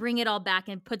to like bring it all back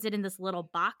and puts it in this little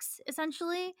box,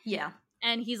 essentially. Yeah.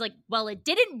 And he's like, well, it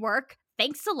didn't work.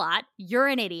 Thanks a lot. You're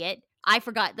an idiot. I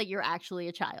forgot that you're actually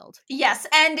a child. Yes,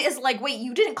 and is like, wait,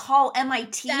 you didn't call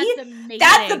MIT? That's amazing.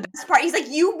 That's the best part. He's like,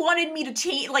 you wanted me to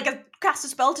change, cast a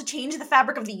spell to change the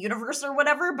fabric of the universe or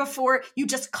whatever before you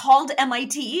just called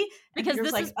MIT? Because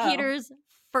this is Peter's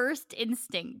first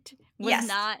instinct was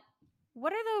not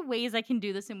what are the ways I can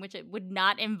do this in which it would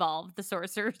not involve the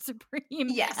Sorcerer Supreme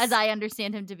Yes. as I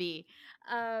understand him to be?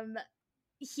 And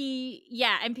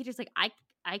Peter's like,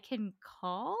 I can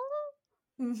call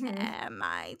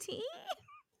MIT?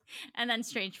 And then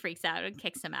Strange freaks out and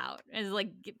kicks him out. And is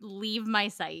like, leave my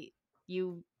sight,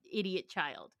 you idiot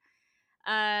child.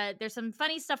 There's some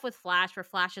funny stuff with Flash where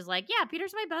Flash is like, yeah,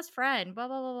 Peter's my best friend, blah,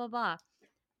 blah, blah, blah,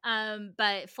 blah.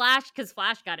 But because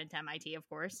Flash got into MIT, of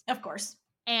course. Of course.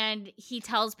 And he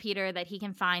tells Peter that he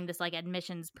can find this like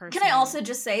admissions person. Can I also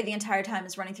just say the entire time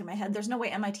is running through my head, there's no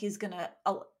way MIT is going to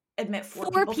admit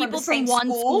four people from one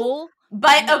school.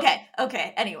 But no.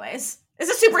 Okay. Anyways,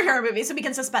 it's a superhero movie, so we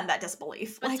can suspend that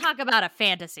disbelief. Let's talk about a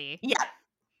fantasy. Yeah.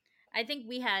 I think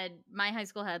my high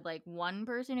school had like one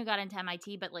person who got into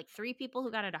MIT, but like 3 people who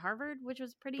got into Harvard, which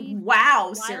was pretty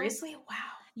wild. Seriously? Wow.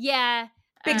 Yeah.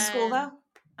 Big school though,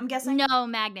 I'm guessing? No,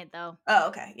 magnet though. Oh,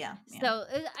 okay. Yeah. So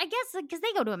I guess because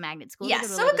they go to a magnet school. Yeah,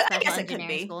 so I guess it could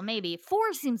be. School, maybe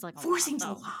 4 seems like a lot. 4 seems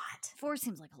a lot. 4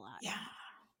 seems like a lot. Yeah.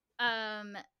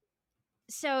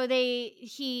 So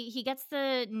he gets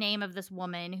the name of this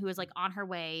woman who is like on her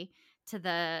way to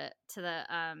the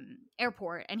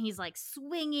airport, and he's like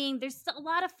swinging. There's a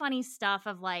lot of funny stuff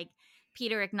of like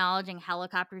Peter acknowledging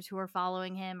helicopters who are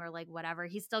following him or like whatever.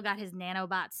 He's still got his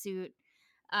nanobot suit.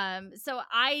 So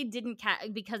I didn't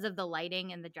because of the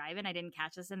lighting and the drive-in, I didn't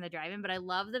catch this in the drive-in, but I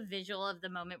love the visual of the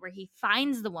moment where he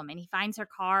finds the woman. He finds her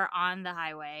car on the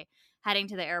highway heading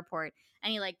to the airport,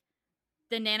 and he like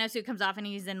the nano suit comes off and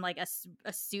he's in like a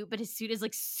suit, but his suit is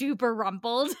like super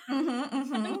rumpled.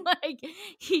 And, like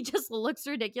he just looks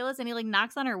ridiculous, and he like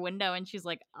knocks on her window and she's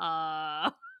like,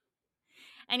 and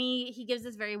he gives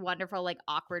this very wonderful like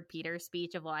awkward Peter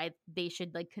speech of why they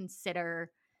should like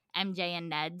consider MJ and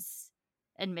Ned's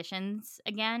admissions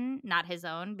again, not his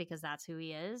own, because that's who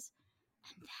he is.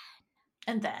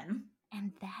 And then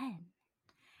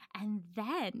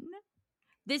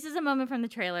this is a moment from the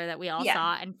trailer that we all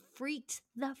saw and freaked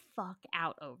the fuck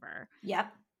out over.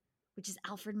 Yep. Which is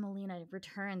Alfred Molina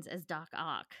returns as Doc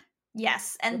Ock.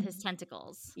 Yes. And with his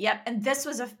tentacles. Yep. And this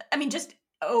was just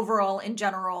overall, in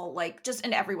general, like just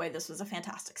in every way, this was a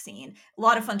fantastic scene. A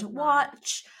lot of fun to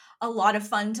watch. A lot of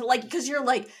fun to like, because you're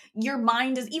like, your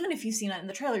mind is, even if you've seen it in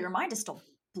the trailer, your mind is still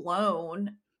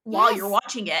blown while you're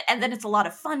watching it, and then it's a lot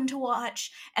of fun to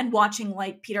watch, and watching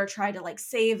like Peter try to like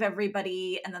save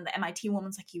everybody, and then the MIT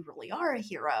woman's like, you really are a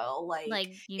hero,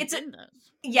 like it's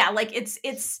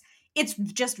it's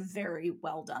just very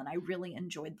well done. I really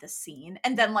enjoyed this scene,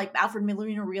 and then like Alfred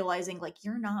Molina realizing like,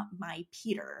 you're not my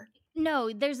Peter.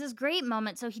 No, there's this great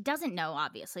moment. So he doesn't know,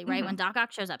 obviously, right? When Doc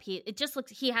Ock shows up, Peter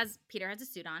has a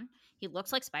suit on. He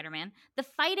looks like Spider-Man. The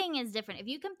fighting is different. If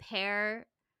you compare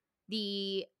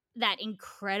that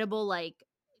incredible like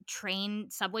train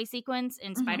subway sequence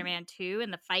in Spider-Man 2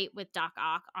 and the fight with Doc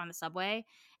Ock on the subway,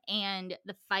 and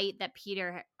the fight that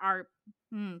for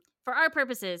our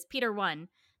purposes, Peter 1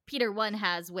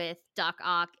 has with Doc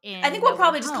Ock in, I think we'll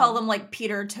probably just call them like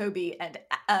Peter, Toby, and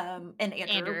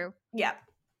Andrew. Yeah.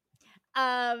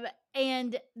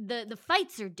 And the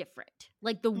fights are different.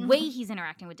 Like the way he's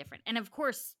interacting with different. And of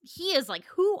course, he is like,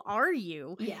 who are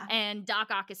you? Yeah. And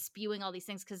Doc Ock is spewing all these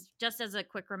things, because just as a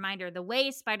quick reminder, the way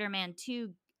Spider-Man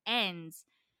 2 ends,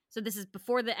 so this is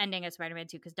before the ending of Spider-Man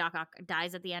 2, because Doc Ock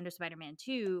dies at the end of Spider-Man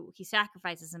 2. He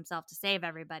sacrifices himself to save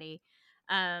everybody.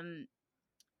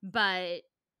 But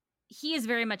he is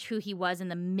very much who he was in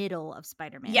the middle of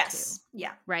Spider-Man 2.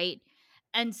 Yeah. Right?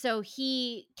 And so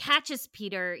he catches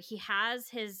Peter. He's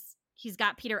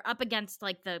got Peter up against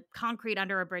like the concrete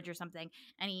under a bridge or something,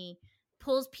 and he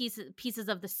pulls pieces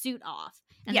of the suit off.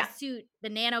 And the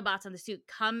nanobots on the suit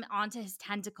come onto his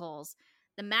tentacles.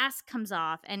 The mask comes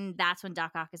off, and that's when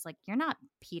Doc Ock is like, you're not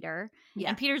Peter. Yeah.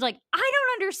 And Peter's like, I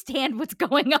don't understand what's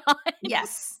going on.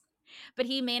 Yes. But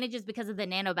he manages, because of the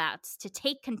nanobots, to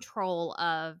take control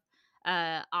of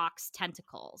Ock's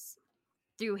tentacles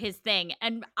through his thing.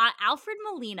 And Alfred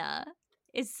Molina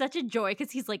is such a joy,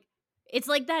 because he's like, it's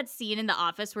like that scene in The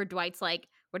Office where Dwight's like,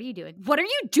 what are you doing? What are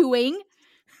you doing?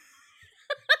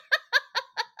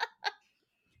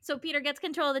 So Peter gets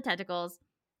control of the tentacles.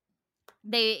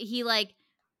 They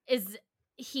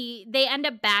end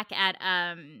up back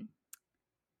at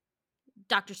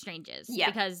Doctor Strange's,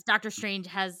 because Doctor Strange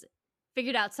has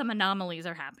figured out some anomalies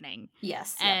are happening.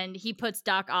 Yes. And he puts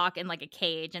Doc Ock in like a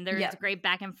cage, and there's a great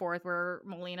back and forth where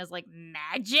Molina's like,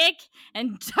 magic?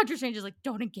 And Doctor Strange is like,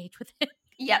 don't engage with him.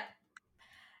 Yep.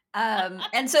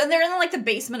 And so they're in like the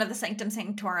basement of the Sanctum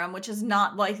Sanctorum, which is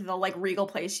not like the like regal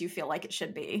place you feel like it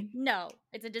should be. No,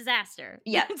 it's a disaster.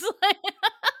 Yeah. It's like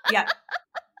yeah.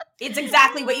 It's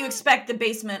exactly what you expect the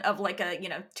basement of like a,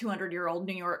 200-year-old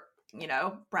New York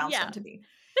brownstone Yeah. to be.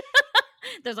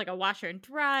 There's like a washer and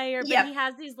dryer, but Yep. he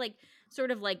has these like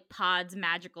sort of like pods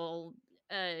magical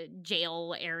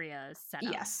jail areas set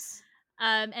up. Yes.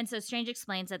 And so Strange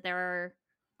explains that there are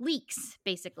leaks,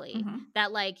 basically, Mhm.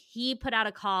 that like he put out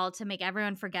a call to make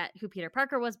everyone forget who Peter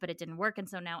Parker was, but it didn't work. And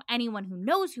so now anyone who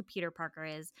knows who Peter Parker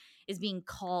is being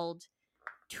called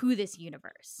to this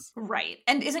universe. Right.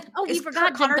 And We is forgot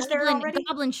Kurt Connors there Goblin. already?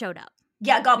 Goblin showed up.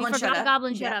 Yeah, We Goblin showed forgot up.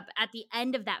 Goblin showed Yeah. up at the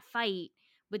end of that fight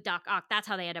with Doc Ock. That's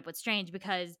how they end up with Strange,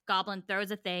 because Goblin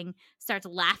throws a thing, starts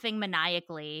laughing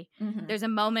maniacally. Mhm. There's a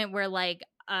moment where like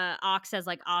Ock says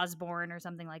like Osborn or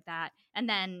something like that, and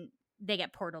then they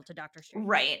get portaled to Doctor Strange.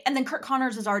 Right. And then Kurt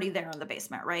Connors is already there in the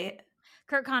basement, right?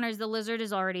 Kurt Connors, the lizard,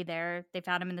 is already there. They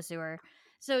found him in the sewer.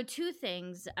 So two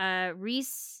things: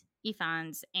 Rhys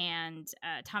Ifans and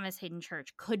Thomas Hayden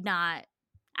Church could not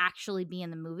actually be in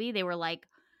the movie. They were like,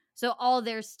 so all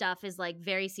their stuff is like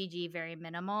very CG, very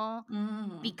minimal,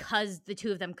 because the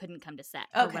two of them couldn't come to set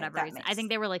for whatever reason. I think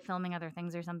they were like filming other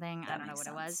things or something. I don't know what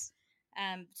it was.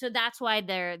 So that's why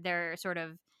their sort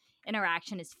of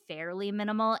interaction is fairly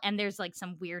minimal, and there's like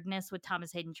some weirdness with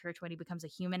Thomas Hayden Church when he becomes a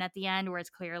human at the end, where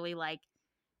it's clearly like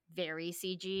very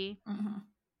CG.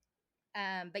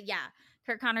 But yeah,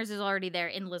 Kurt Connors is already there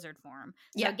in lizard form.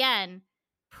 So again,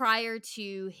 prior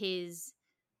to his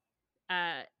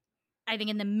I think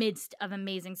in the midst of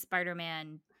Amazing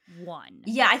Spider-Man 1.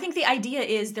 Yeah, I think the idea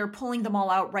is they're pulling them all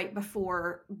out right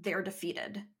before they're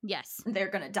defeated. Yes. They're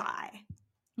gonna die.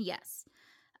 Yes.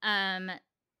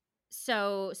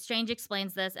 So Strange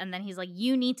explains this, and then he's like,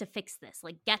 you need to fix this.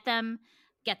 Like, get them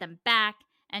back.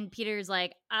 And Peter's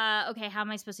like, okay, how am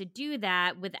I supposed to do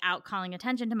that without calling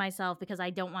attention to myself? Because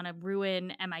I don't want to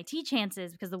ruin MIT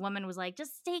chances. Because the woman was like,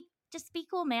 just be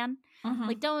cool, man.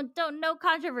 Like, don't no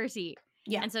controversy.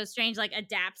 Yeah. And so Strange like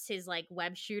adapts his like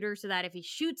web shooter so that if he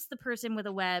shoots the person with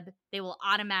a web, they will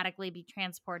automatically be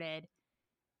transported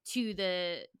to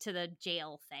the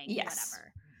jail thing. Yes.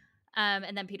 Whatever.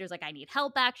 And then Peter's like, I need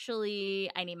help,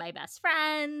 actually. I need my best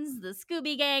friends. The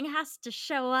Scooby Gang has to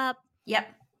show up. Yep.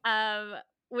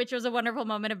 Which was a wonderful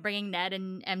moment of bringing Ned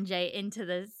and MJ into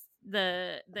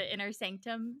the inner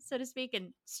sanctum, so to speak.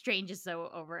 And Strange is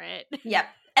so over it. Yep.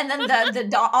 And then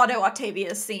the Otto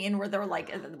Octavius scene where they're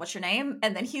like, what's your name?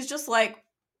 And then he's just like,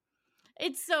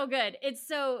 it's so good. It's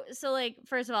so like,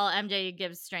 first of all, MJ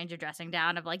gives Strange a dressing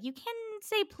down of like, you can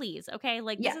say please, okay?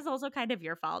 Like, this is also kind of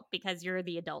your fault because you're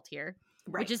the adult here,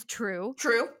 which is true.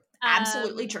 True.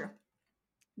 Absolutely true.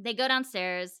 They go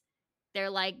downstairs. They're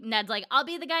like, Ned's like, I'll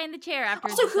be the guy in the chair after.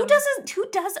 Also, who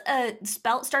does a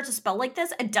spell, starts a spell like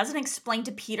this and doesn't explain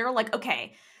to Peter, like,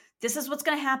 okay, this is what's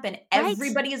going to happen. Right?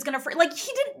 Everybody is going to, like,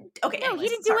 he didn't, okay. No, anyways, he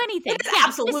didn't do anything.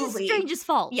 Absolutely. This is Strange's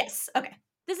fault. Yes, okay.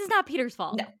 This is not Peter's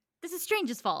fault. No. This is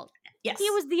Strange's fault. Yes. He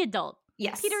was the adult.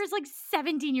 Yes. Peter is like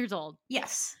 17 years old.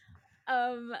 Yes.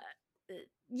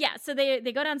 Yeah, so they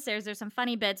go downstairs. There's some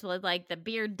funny bits with like the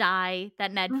beard dye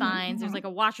that Ned finds. There's like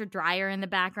a washer dryer in the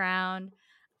background.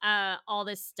 All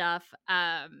this stuff.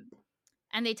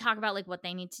 And they talk about like what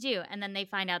they need to do. And then they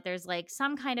find out there's like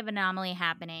some kind of anomaly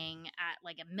happening at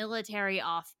like a military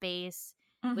off base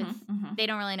with they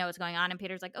don't really know what's going on. And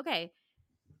Peter's like, okay.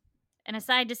 And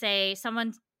aside to say,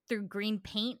 someone threw green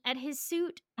paint at his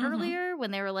suit earlier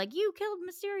when they were like, you killed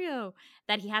Mysterio,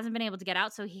 that he hasn't been able to get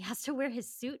out. So he has to wear his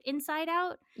suit inside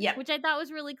out, which I thought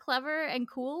was really clever and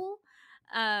cool.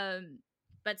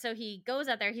 But so he goes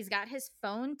out there. He's got his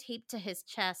phone taped to his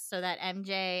chest so that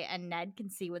MJ and Ned can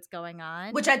see what's going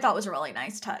on. Which I thought was a really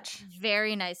nice touch.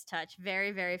 Very nice touch.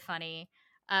 Very, very funny.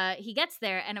 He gets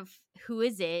there, and who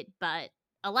is it but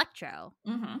Electro?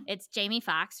 It's Jamie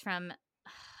Foxx from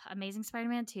Amazing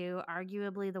Spider-Man 2,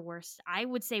 arguably the worst. I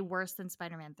would say worse than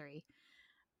Spider-Man 3.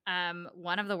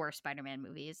 One of the worst Spider-Man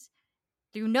movies.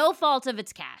 Through no fault of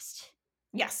its cast.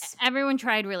 Yes. Everyone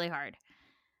tried really hard.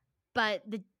 But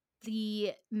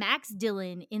the Max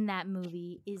Dillon in that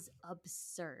movie is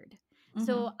absurd.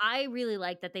 So I really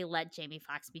like that they let Jamie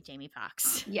Foxx be Jamie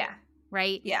Foxx. Yeah.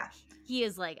 Right? Yeah. He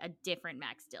is like a different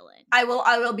Max Dillon. I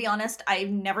will be honest, I've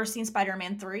never seen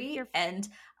Spider-Man 3 and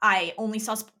I only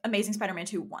saw Amazing Spider-Man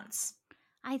 2 once.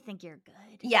 I think you're good.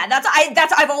 Yeah,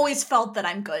 I've always felt that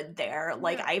I'm good there.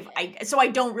 Like so I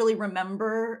don't really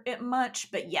remember it much,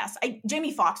 but yes,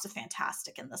 Jamie Foxx is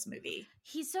fantastic in this movie.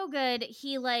 He's so good.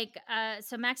 He like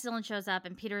so Max Dillon shows up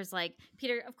and Peter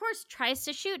of course tries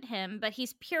to shoot him, but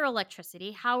he's pure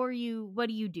electricity. What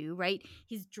do you do, right?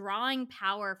 He's drawing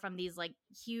power from these like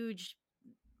huge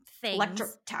things. Electric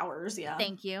towers, yeah.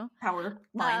 Thank you. Power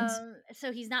lines.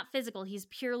 So he's not physical, he's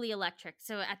purely electric.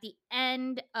 So at the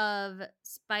end of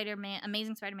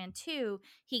Amazing Spider-Man 2,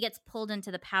 he gets pulled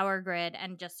into the power grid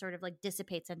and just sort of like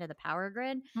dissipates into the power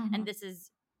grid. And this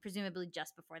is presumably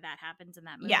just before that happens in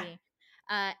that movie.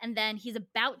 Yeah. And then he's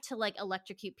about to like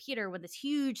electrocute Peter when this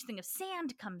huge thing of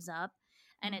sand comes up.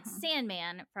 And it's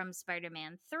Sandman from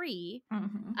Spider-Man 3.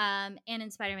 And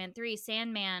in Spider-Man 3,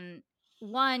 Sandman,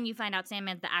 one, you find out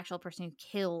Sandman's the actual person who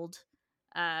killed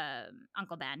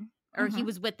Uncle Ben. Or he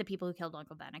was with the people who killed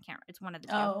Uncle Ben. I can't, it's one of the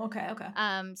two. Oh, okay.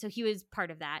 So he was part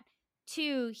of that.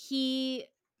 Two, he,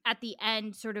 at the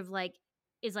end, sort of like,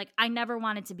 is like, I never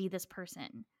wanted to be this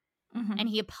person. And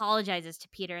he apologizes to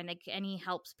Peter and he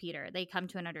helps Peter. They come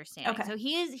to an understanding. Okay. So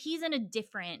he's in a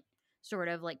different sort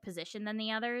of like position than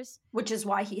the others. Which is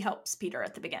why he helps Peter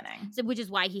at the beginning. So, which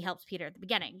is why he helps Peter at the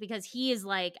beginning. Because he is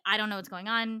like, I don't know what's going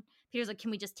on. Peter's like,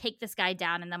 can we just take this guy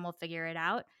down and then we'll figure it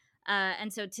out?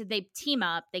 And so they team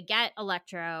up. They get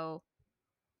Electro.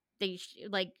 They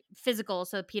like physical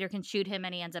so Peter can shoot him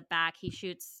and he ends up back. He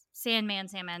shoots Sandman.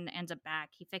 Sandman ends up back.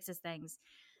 He fixes things.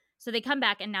 So they come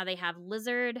back and now they have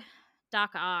Lizard,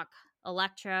 Doc Ock,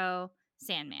 Electro,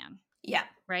 Sandman. Yeah.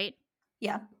 Right?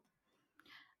 Yeah.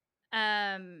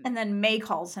 And then May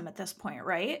calls him at this point,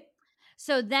 right?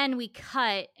 So then we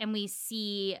cut and we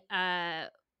see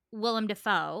Willem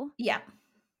Dafoe. Yeah.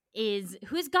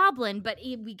 Who's Goblin, but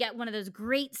we get one of those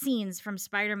great scenes from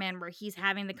Spider-Man where he's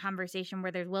having the conversation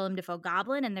where there's Willem Dafoe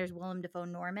Goblin and there's Willem Dafoe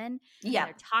Norman. Yeah. And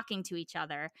they're talking to each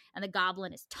other and the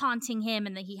Goblin is taunting him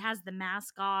and then he has the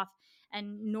mask off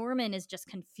and Norman is just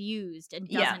confused and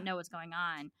doesn't know what's going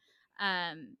on.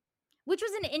 Which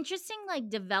was an interesting like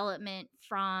development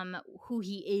from who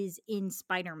he is in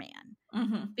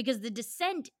Spider-Man. Because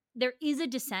there is a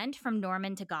descent from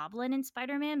Norman to Goblin in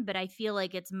Spider-Man, but I feel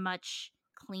like it's much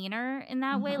cleaner in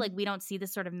that way. Like we don't see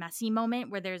this sort of messy moment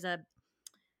where there's a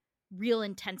real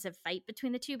intensive fight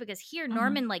between the two, because here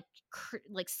Norman like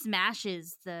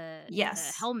smashes the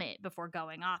helmet before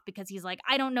going off because he's like,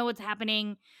 I don't know what's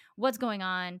happening, what's going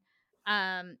on.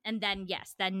 And then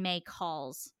then May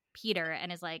calls Peter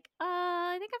and is like,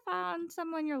 I think I found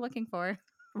someone you're looking for.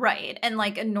 Right. And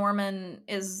like Norman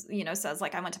is, says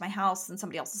like, I went to my house and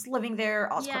somebody else is living there.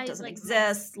 Oscorp doesn't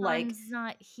exist. My son's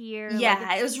not here. Yeah,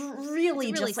 like, it was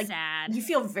really just like sad. You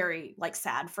feel very like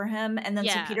sad for him. And then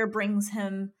so Peter brings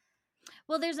him.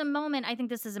 Well, there's a moment, I think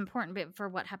this is important but for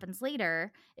what happens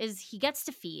later, is he gets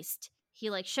to Feast. He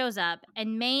like shows up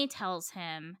and May tells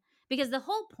him, because the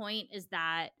whole point is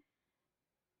that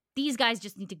these guys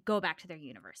just need to go back to their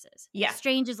universes. Yeah.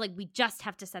 Strange is like, we just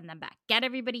have to send them back. Get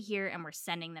everybody here and we're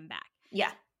sending them back.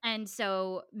 Yeah. And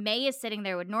so May is sitting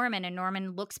there with Norman and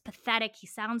Norman looks pathetic. He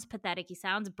sounds pathetic. He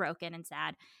sounds broken and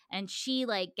sad. And she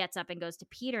like gets up and goes to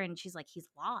Peter and she's like, he's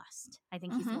lost. I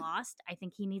think he's lost. I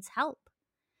think he needs help.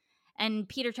 And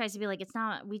Peter tries to be like, it's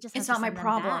not my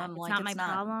problem. It's not my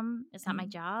problem. It's not my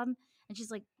job. And she's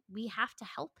like, we have to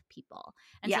help people.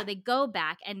 And so they go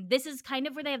back and this is kind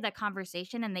of where they have that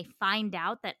conversation and they find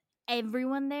out that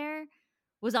everyone there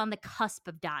was on the cusp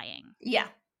of dying. Yeah.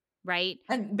 Right?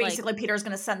 And basically Peter's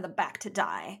going to send them back to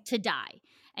die.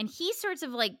 And he starts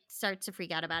to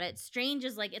freak out about it. Strange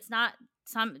is like, it's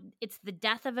the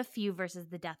death of a few versus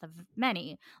the death of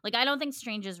many. Like, I don't think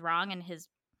Strange is wrong in his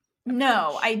approach.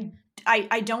 No,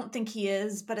 I don't think he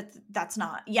is, but that's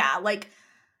not. Yeah, like,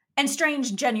 and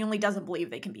Strange genuinely doesn't believe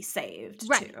they can be saved,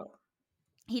 right. too.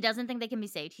 He doesn't think they can be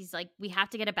saved. He's like, we have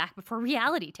to get it back before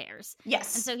reality tears.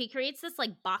 Yes. And so he creates this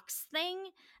like box thing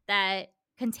that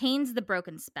contains the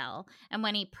broken spell. And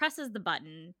when he presses the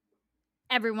button,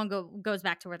 everyone goes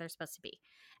back to where they're supposed to be.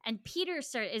 And Peter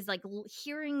is like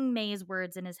hearing May's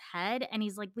words in his head. And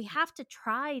he's like, we have to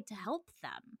try to help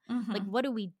them. Like, what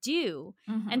do we do?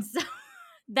 And so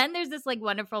then there's this like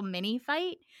wonderful mini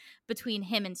fight between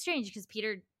him and Strange because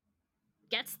Peter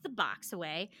gets the box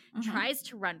away, tries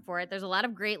to run for it. There's a lot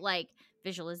of great like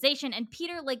visualization. And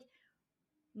Peter, like,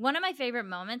 one of my favorite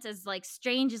moments is like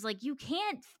Strange is like, you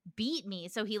can't beat me.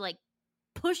 So he like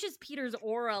pushes Peter's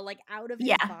aura like out of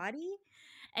his body.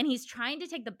 And he's trying to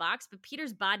take the box, but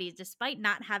Peter's body, despite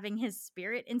not having his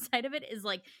spirit inside of it, is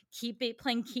like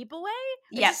playing keep away.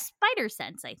 Yes. Spider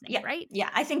sense, I think, right? Yeah,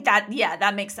 I think that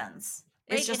makes sense.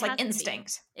 It's Right? just like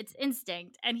instinct. It's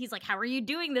instinct. And he's like, how are you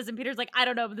doing this? And Peter's like, I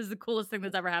don't know, but this is the coolest thing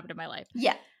that's ever happened in my life.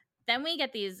 Yeah. Then we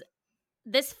get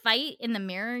this fight in the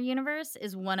mirror universe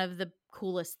is one of the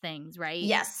coolest things, right?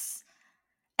 Yes.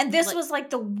 And this Like, was, like,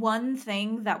 the one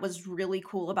thing that was really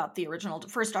cool about the original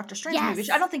first Doctor Strange movie, which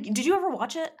I yes. don't think did you ever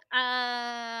watch it?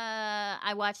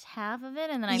 I watched half of it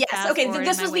and then I Yes, fast okay, th forwarded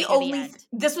this my was way the through the only end.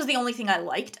 this was the only thing I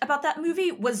liked about that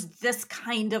movie was this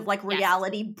kind of, like, Yes.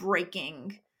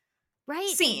 reality-breaking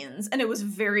Right. scenes, and it was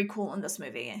very cool in this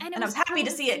movie, And it and I was was happy cool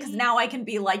to to see it because see. now I can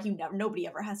be like, "You know, nobody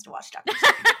ever has to watch Doctor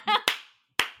Strange."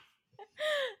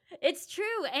 It's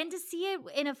true, and to see it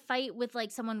in a fight with, like,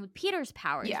 someone with Peter's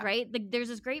powers, Yeah. right? Like, there's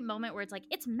this great moment where it's like,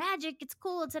 "It's magic, it's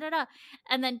cool, it's da-da-da,"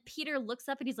 and then Peter looks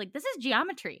up and he's like, "This is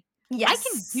geometry. I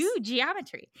can Yes. do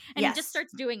geometry." And he just Yes.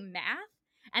 starts doing math,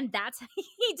 and that's how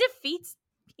he defeats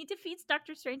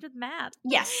Doctor Strange with math.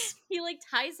 Yes. He, like,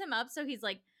 ties him up so he's,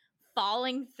 like,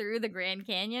 falling through the Grand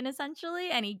Canyon, essentially,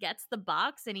 and he gets the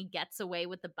box, and he gets away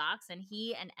with the box, and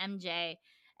he and MJ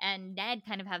and Ned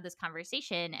kind of have this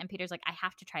conversation, and Peter's like, I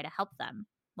have to try to help them.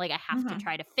 Like, I have to Mhm.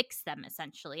 try to fix them,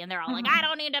 essentially. And they're all like, I Mhm.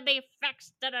 don't need to be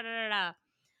fixed. Da, da, da, da, da.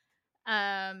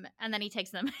 And then he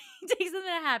takes them to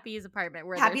Happy's apartment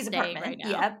where they're Happy's staying right apartment,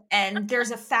 now. yep, and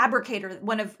there's a fabricator,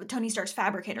 one of Tony Stark's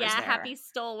fabricators Yeah, there. Happy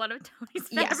stole one of Tony's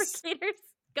Yes. fabricators.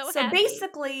 Go So Happy.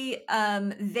 basically,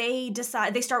 they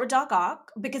start with Doc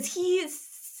Ock because he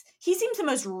seems the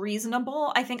most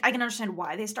reasonable. I think I can understand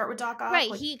why they start with Doc Ock. Right,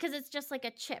 Like, because it's just like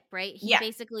a chip, right? He yeah,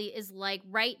 basically is like,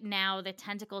 right now the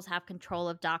tentacles have control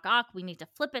of Doc Ock. We need to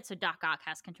flip it so Doc Ock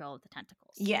has control of the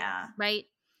tentacles, yeah, right?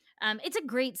 It's a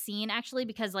great scene actually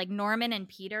because like Norman and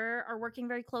Peter are working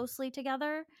very closely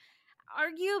together.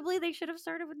 Arguably, they should have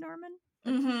started with Norman.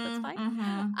 That's mhm, fine.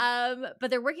 mhm, But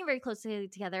they're working very closely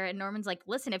together, and Norman's like,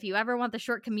 "Listen, if you ever want the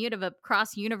short commute of a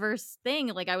cross universe thing,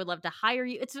 like I would love to hire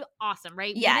you." It's awesome,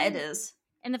 right? We yeah, it didn't is.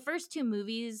 in the first two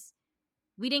movies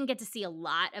we didn't get to see a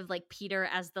lot of like Peter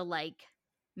as the like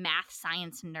math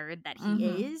science nerd that he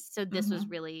Mhm, is. So this was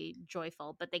mhm, really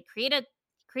joyful. But they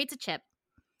creates a chip.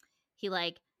 He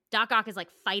like Doc Ock is like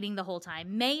fighting the whole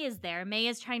time. May is there. May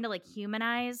is trying to like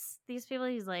humanize these people.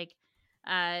 He's like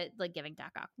giving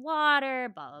Doc Ock water,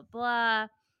 blah blah blah.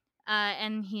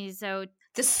 And he's the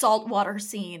saltwater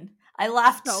scene. I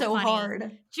laughed so so funny.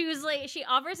 hard, She was like, she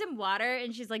offers him water,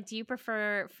 and she's like, "Do you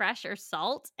prefer fresh or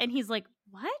salt?" And he's like,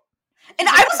 "What?" and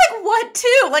She's I like, was like, "What?"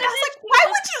 too. Like, I and was then like, she's "Why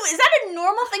like, would you? Is that a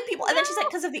normal thing people?" And then she's like, "No,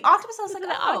 "'Cause of the octopus." I was because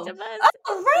like, of the "Oh, octopus."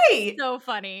 oh, It's right." so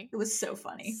funny. It was so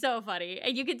funny. So funny.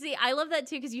 And you can see I love that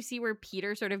too because you see where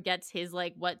Peter sort of gets his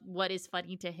like what is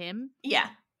funny to him. Yeah.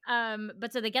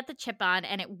 But so they get the chip on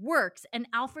and it works. And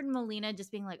Alfred Molina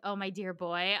just being like, "Oh my dear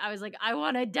boy." I was like, "I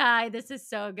want to die. This is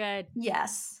so good."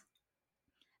 Yes.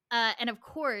 And of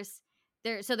course,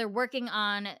 they're working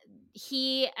on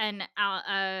he and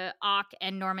Ock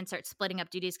and Norman start splitting up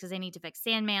duties because they need to fix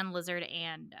Sandman, Lizard,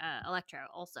 and Electro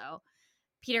also.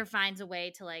 Peter finds a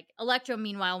way to like Electro.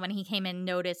 Meanwhile, when he came in,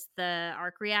 noticed the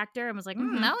arc reactor and was like, "That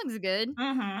Mhm. looks good."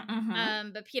 Mhm,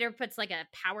 mhm. But Peter puts like a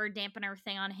power dampener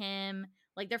thing on him.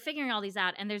 Like they're figuring all these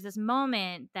out, and there's this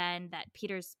moment then that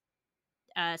Peter's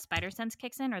spider sense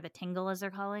kicks in, or the tingle as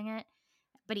they're calling it,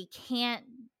 but he can't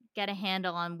get a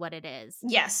handle on what it is.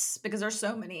 Yes, because there's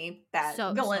so many bad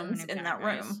So villains many in bad that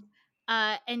guys.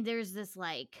 room. And there's this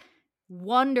like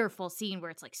wonderful scene where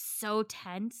it's like so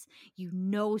tense, you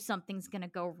know something's gonna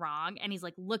go wrong, and he's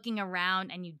like looking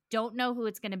around, and you don't know who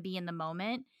it's gonna be in the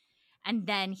moment. And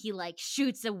then he like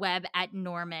shoots a web at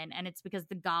Norman, and it's because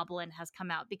the goblin has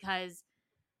come out because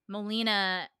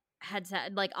Molina had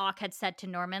said, like Ock had said to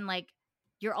Norman, like,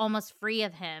 "You're almost free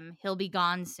of him. He'll be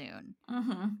gone soon."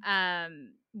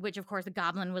 Mhm. Which of course the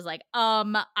goblin was like,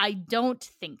 I don't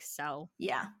think so.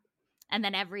 Yeah. And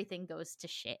then everything goes to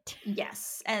shit.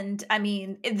 Yes, and I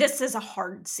mean, this is a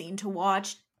hard scene to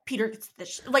watch. Peter gets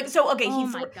like, so, okay, Oh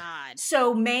my god.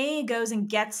 so May goes and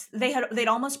gets they'd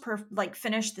almost like,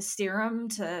 finished the serum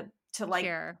to, like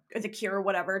Cure. the cure or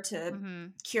whatever to Mm-hmm.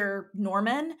 cure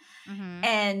Norman, Mm-hmm.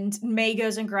 and May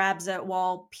goes and grabs it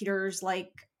while Peter's,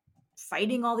 like,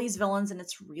 fighting all these villains, and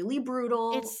it's really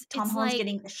brutal. Tom It's Holland's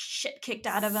getting the shit kicked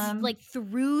out of him. like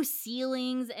through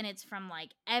ceilings, and it's from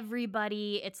like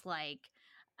everybody. It's like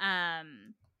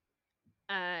um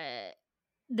uh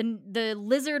the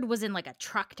lizard was in like a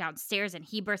truck downstairs and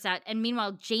he bursts out, and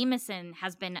meanwhile Jameson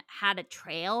had a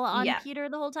trail on Yeah. Peter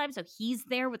the whole time, so he's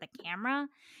there with a camera,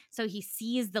 so he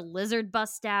sees the lizard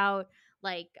bust out.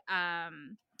 Like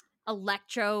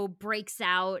Electro breaks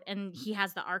out and he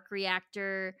has the arc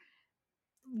reactor.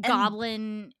 And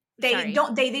Goblin, they sorry,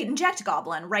 don't they inject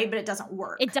Goblin, right? But it doesn't it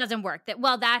work. doesn't work.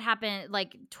 That happened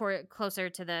like toward closer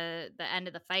to the end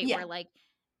of the fight, Yeah. where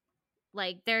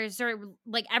like there's sort of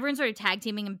like everyone's sort of tag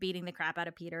teaming and beating the crap out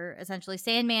of Peter. Essentially,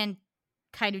 Sandman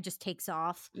kind of just takes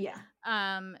off. Yeah.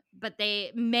 But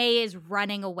May is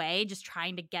running away, just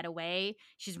trying to get away.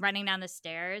 She's running down the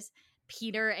stairs.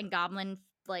 Peter and Goblin,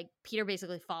 like Peter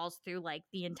basically falls through like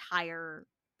the entire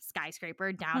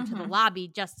skyscraper down to the lobby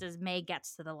just as May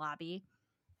gets to the lobby.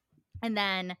 And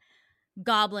then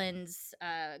Goblin's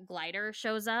glider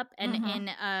shows up, and in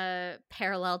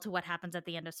parallel to what happens at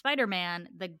the end of Spider-Man,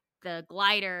 the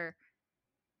glider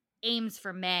aims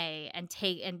for May and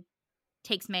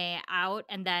takes May out,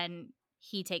 and then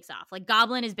he takes off. Like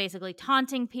Goblin is basically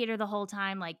taunting Peter the whole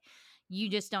time, like, you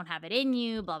just don't have it in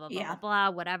you, blah blah blah blah blah,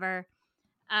 whatever.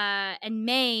 And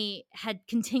May had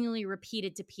continually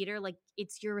repeated to Peter, like,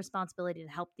 it's your responsibility to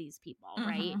help these people,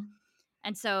 right?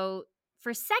 And so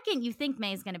for a second, you think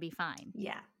May's going to be fine.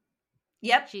 Yeah.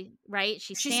 Yep.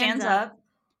 She stands up.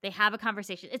 They have a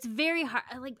conversation. It's very hard.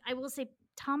 Like, I will say,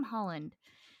 Tom Holland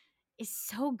is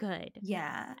so good.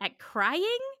 Yeah. At crying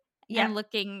and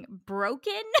looking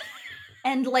broken.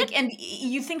 And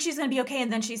you think she's going to be okay,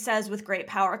 and then she says, with great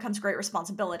power comes great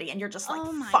responsibility, and you're just like,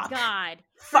 oh my fuck. God.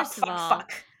 First of all,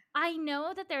 I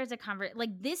know that there's a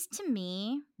like this to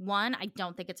me, one, I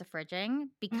don't think it's a fridging,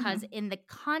 because in the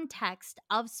context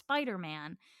of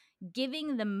Spider-Man,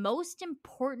 giving the most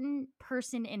important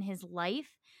person in his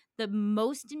life the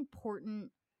most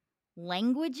important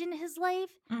language in his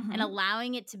life and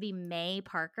allowing it to be May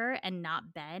Parker and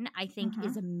not Ben, I think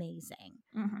is amazing,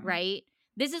 right?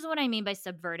 This is what I mean by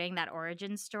subverting that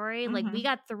origin story. Like, we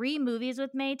got 3 movies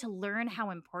with May to learn how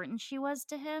important she was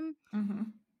to him.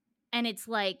 And it's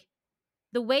like,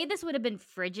 the way this would have been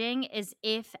fridging is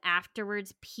if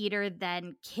afterwards Peter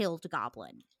then killed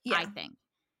Goblin, I think.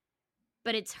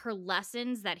 But it's her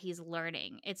lessons that he's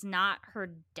learning. It's not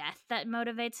her death that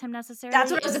motivates him necessarily.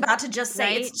 That's what I was about to just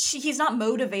say. Right? He's not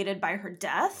motivated by her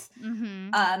death.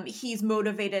 He's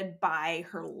motivated by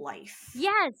her life.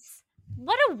 Yes.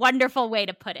 What a wonderful way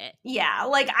to put it. Yeah,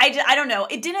 like, I don't know.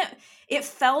 It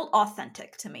felt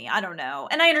authentic to me. I don't know.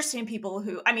 And I understand people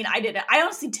who, I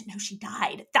honestly didn't know she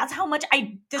died. That's how much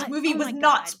this movie was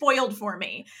not spoiled for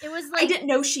me. It was like, I didn't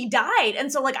know she died. And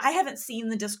so, like, I haven't seen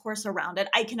the discourse around it.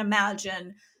 I can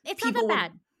imagine it's people not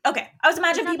that bad. Okay. I was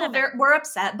imagining people were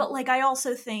upset, but, like, I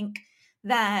also think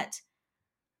that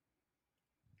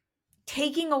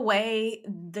taking away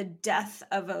the death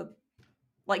of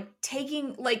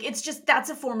it's just, that's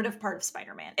a formative part of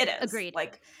Spider-Man. It is. Agreed.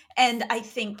 Like, and I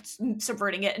think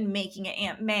subverting it and making it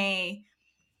Aunt May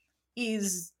I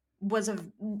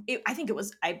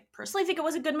personally think it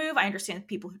was a good move. I understand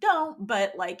people who don't,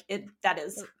 but like, that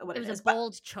is what it is. It was a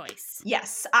bold choice.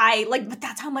 Yes. But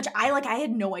that's how much I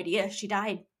had no idea she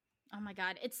died. Oh my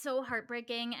God. It's so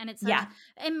heartbreaking. And it's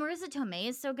and Marissa Tomei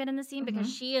is so good in the scene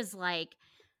because she is like,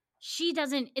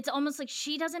 it's almost like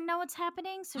she doesn't know what's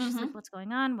happening. So she's like, what's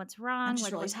going on? What's wrong? I'm just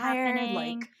like, really what's tired. happening?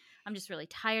 Like, I'm just really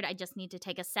tired. I just need to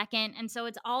take a second. And so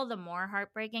it's all the more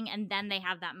heartbreaking. And then they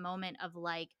have that moment of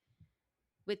like,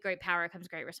 with great power comes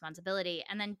great responsibility.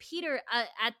 And then Peter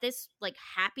at this, like,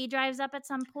 Happy drives up at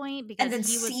some point because and then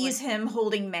he sees him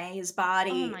holding May's body.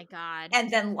 Oh my God.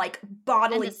 And then like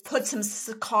bodily puts him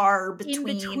car in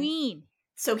between.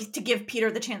 So to give Peter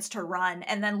the chance to run,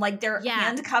 and then like they're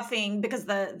handcuffing because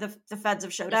the feds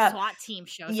have showed up. The SWAT team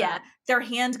shows up. Yeah, they're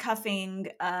handcuffing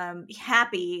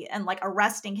Happy and like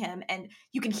arresting him, and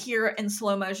you can hear in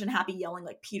slow motion Happy yelling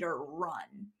like, "Peter,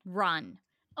 run!"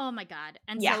 Oh my God!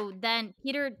 And so then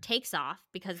Peter takes off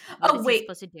because what is he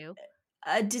supposed to do?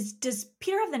 Does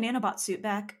Peter have the nanobot suit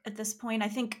back at this point? I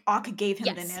think Ock gave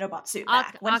him the nanobot suit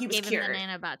back when he was cured. Him the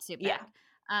nanobot suit back.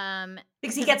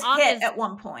 Because he gets hit at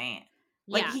one point.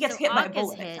 Like, he gets hit by a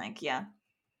bullet, I think. Yeah.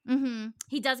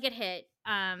 He does get hit.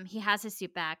 He has his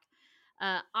suit back.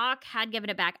 Ock had given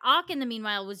it back. Ock, in the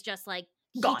meanwhile, was just like,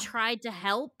 gone. He tried to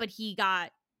help, but he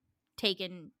got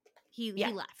taken. He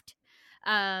left.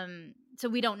 So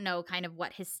we don't know kind of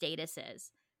what his status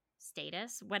is.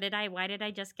 Status? Why did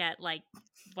I just get like,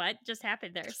 what just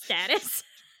happened there? Status?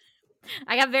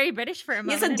 I got very British for a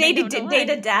moment. It's a data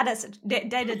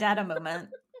moment.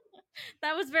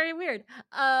 That was very weird.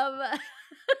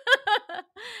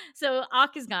 So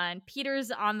Ock is gone.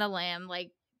 Peter's on the lam,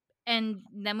 like, and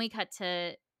then we cut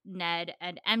to Ned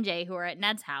and MJ who are at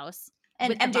Ned's house.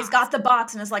 And MJ's got the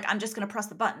box and is like, I'm just going to press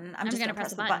the button. I'm just going to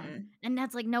press the button. And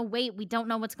Ned's like, no, wait, we don't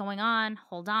know what's going on.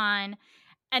 Hold on.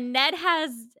 And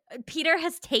Peter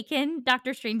has taken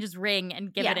Doctor Strange's ring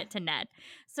and given it to Ned.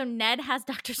 So Ned has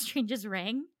Doctor Strange's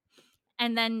ring.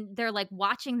 And then they're like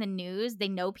watching the news. They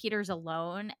know Peter's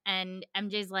alone. And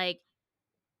MJ's like,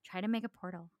 try to make a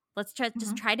portal. Let's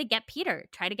just try to get Peter.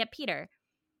 Try to get Peter.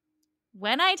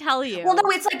 when I tell you. Well, no,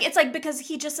 it's like because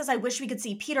he just says, "I wish we could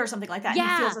see Peter," or something like that. And he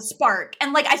Yeah. feels a spark,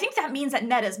 and like I think that means that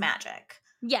Ned is magic.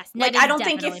 Yes, Like Ned I is don't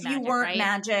think definitely if you magic, weren't right?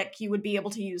 magic, you would be able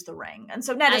to use the ring. And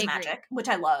so Ned I is agree. magic, which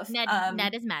I love.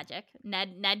 Ned is magic.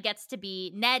 Ned gets to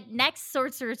be next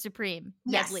Sorcerer Supreme.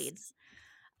 Yes. Ned leads.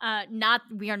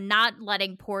 We are not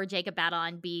letting poor Jacob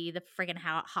Batalon be the friggin'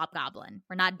 hobgoblin.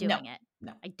 We're not doing it.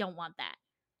 No. I don't want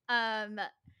that.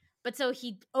 But so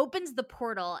he opens the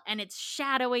portal and it's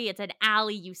shadowy. It's an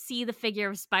alley. You see the figure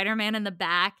of Spider-Man in the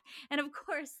back, and of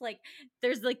course, like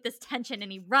there's like this tension,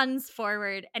 and he runs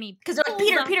forward and he because they're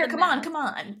like, Peter, come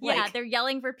on. Yeah, like, they're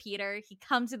yelling for Peter. He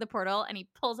comes to the portal and he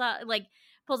pulls off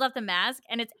the mask,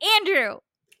 and it's Andrew.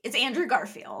 It's Andrew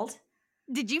Garfield.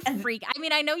 Did you freak? I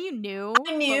mean, I know you knew.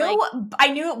 I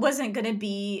knew it wasn't going to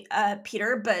be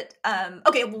Peter, but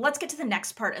okay, well, let's get to the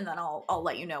next part, and then I'll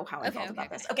let you know how I felt about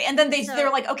this. Okay, and then they're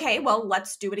like, okay, well,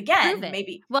 let's do it again.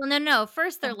 Maybe. Well, no.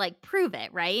 First, they're like, prove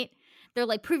it, right? They're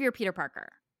like, prove you're Peter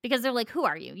Parker. Because they're like, who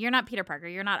are you? You're not Peter Parker.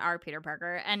 You're not our Peter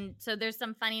Parker. And so there's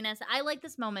some funniness. I like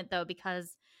this moment, though,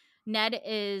 because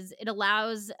it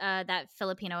allows that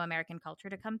Filipino-American culture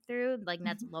to come through. Like,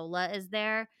 Ned's Lola is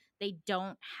there. They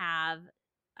don't have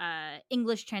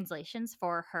English translations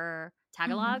for her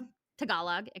Tagalog, for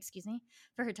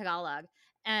her Tagalog.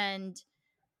 And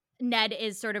Ned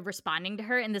is sort of responding to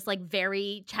her in this like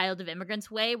very Child of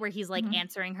Immigrants way, where he's like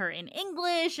answering her in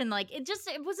English, and like it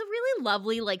was a really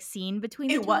lovely like scene between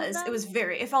the two of them.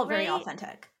 It felt very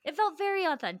authentic. It felt very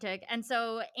authentic. And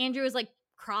so Andrew is like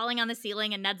crawling on the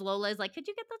ceiling, and Ned's Lola is like, could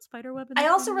you get that spider web? I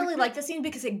also really like the scene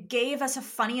because it gave us a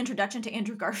funny introduction to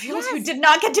Andrew Garfield, who did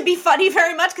not get to be funny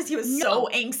very much because he was so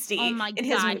angsty in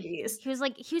his movies.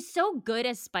 He was so good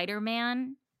as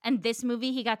Spider-Man. And this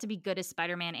movie, he got to be good as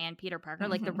Spider-Man and Peter Parker.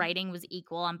 Like, the writing was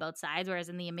equal on both sides, whereas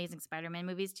in the Amazing Spider-Man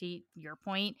movies, to your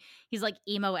point, he's like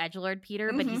emo edgelord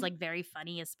Peter, but he's like very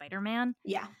funny as Spider-Man.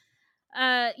 Yeah.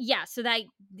 So that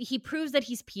he proves that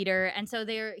he's Peter, and so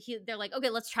they're like, okay,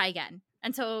 let's try again.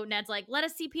 And so Ned's like, let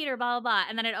us see Peter, blah, blah, blah.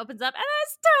 And then it opens up, and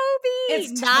it's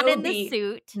Toby! It's not Toby. in the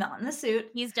suit. Not in the suit.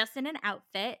 He's just in an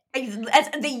outfit. As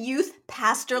the youth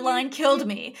pastor line killed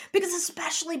me.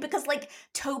 Especially because, like,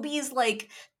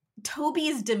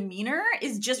 Toby's demeanor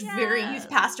is just very youth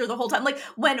pastor the whole time. Like,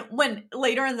 when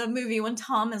later in the movie, when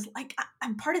Tom is like,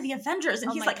 I'm part of the Avengers,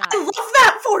 and he's like, God. I love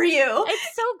that for you.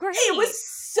 It's so great. It was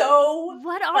so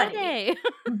What funny. Are they?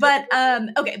 But,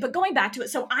 okay, but going back to it,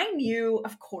 so I knew,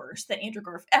 of course, that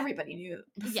everybody knew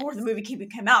before the movie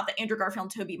came out that Andrew Garfield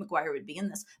and Tobey Maguire would be in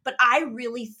this. But I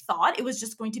really thought it was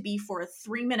just going to be for a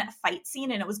 3-minute fight scene,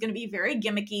 and it was going to be very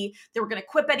gimmicky. They were going to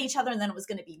quip at each other, and then it was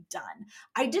going to be done.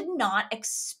 I did not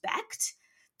expect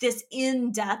this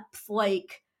in-depth,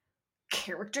 like,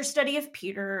 character study of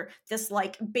Peter, this,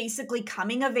 like, basically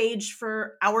coming of age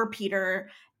for our Peter,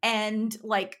 and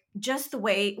like just the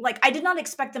way, like, I did not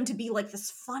expect them to be like this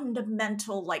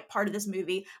fundamental like part of this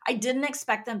movie. I didn't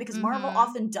expect them because Marvel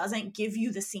often doesn't give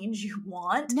you the scenes you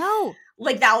want. No,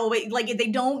 like that way, like they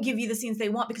don't give you the scenes they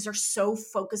want because they're so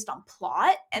focused on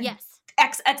plot. And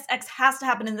XXX has to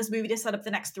happen in this movie to set up the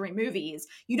next 3 movies.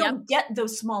 You don't get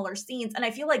those smaller scenes, and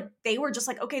I feel like they were just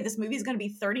like, okay, this movie is going to be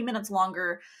 30 minutes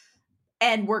longer,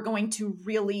 and we're going to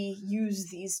really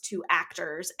use these 2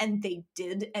 actors, and they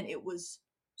did, and it was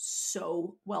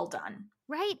so well done.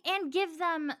 Right, and give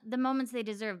them the moments they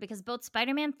deserve, because both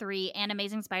Spider-Man 3 and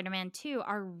Amazing Spider-Man 2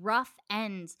 are rough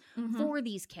ends for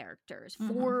these characters,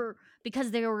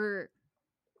 because they were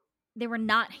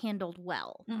not handled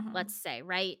well, let's say,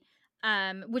 right?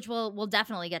 Which we'll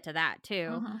definitely get to that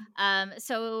too.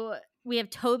 So we have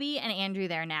Toby and Andrew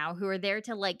there now, who are there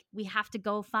to like, we have to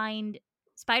go find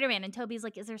Spider-Man, and Toby's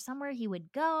like, is there somewhere he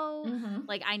would go?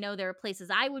 Like, I know there are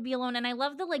places I would be alone. And I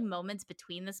love the like moments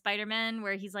between the Spider-Man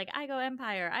where he's like, I go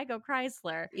Empire, I go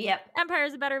Chrysler. Yep.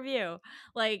 Empire's a better view.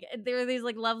 Like, there are these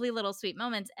like lovely little sweet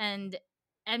moments. And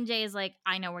MJ is like,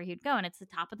 I know where he'd go, and it's the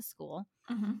top of the school.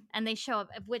 And they show up,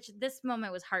 which this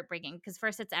moment was heartbreaking, because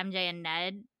first it's MJ and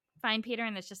Ned find Peter,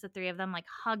 and it's just the 3 of them like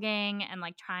hugging and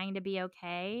like trying to be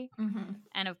okay.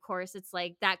 And of course it's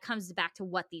like that comes back to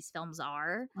what these films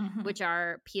are, which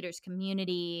are Peter's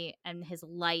community and his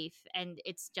life, and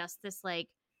it's just this like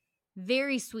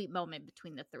very sweet moment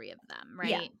between the 3 of them,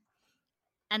 right?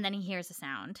 And then he hears a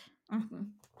sound,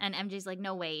 and MJ's like,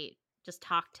 no, wait, just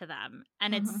talk to them.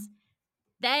 And it's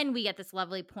then we get this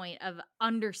lovely point of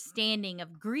understanding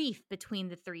of grief between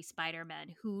the 3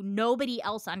 Spider-Men, who nobody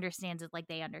else understands it like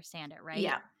they understand it, right?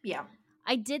 Yeah.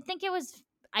 I did think it was,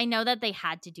 I know that they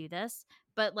had to do this,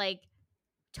 but like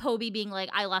Toby being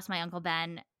like, I lost my Uncle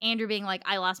Ben, Andrew being like,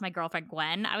 I lost my girlfriend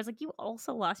Gwen. I was like, you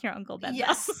also lost your Uncle Ben.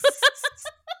 Yes.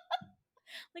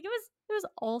 Like, it It was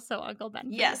also Uncle Ben for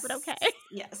me, Yes. but okay.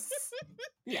 Yes.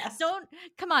 Yes.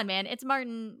 Come on, man. It's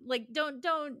Martin. Like, don't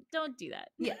do that.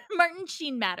 Yeah. Martin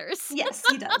Sheen matters. Yes,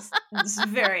 he does. It's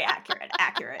very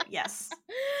accurate. Yes.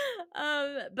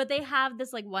 But they have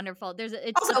this like wonderful.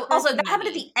 It's Also that happened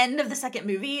at the end of the second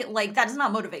movie. Like, that is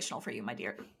not motivational for you, my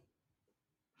dear.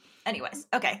 Anyways,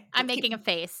 okay. I'm making a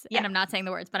face, and I'm not saying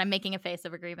the words, but I'm making a face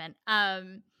of agreement.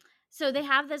 So they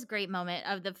have this great moment,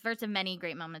 of the first of many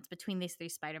great moments between these three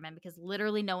Spider-Men, because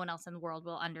literally no one else in the world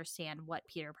will understand what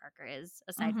Peter Parker is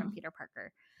aside from Peter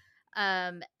Parker.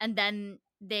 And then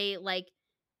they like,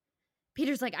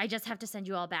 Peter's like, I just have to send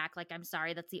you all back. Like, I'm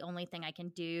sorry, that's the only thing I can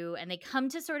do. And they come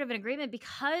to sort of an agreement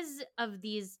because of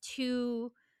these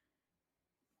two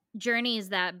journeys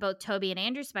that both Tobey and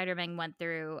Andrew Spider-Man went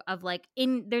through, of like,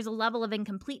 there's a level of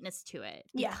incompleteness to it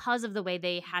because of the way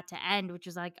they had to end, which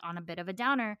is like on a bit of a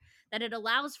downer, that it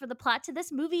allows for the plot to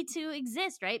this movie to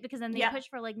exist, right? Because then they push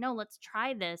for like, no, let's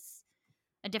try this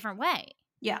a different way.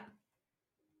 Yeah.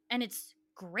 And it's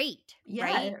great. Yeah,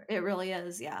 right? It really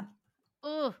is. Yeah.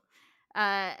 Ugh.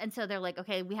 And so they're like,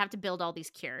 okay, we have to build all these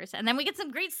cures. And then we get some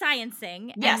great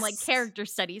sciencing and like character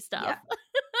study stuff. Yeah.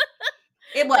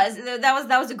 It was.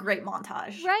 That was a great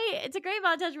montage. Right. It's a great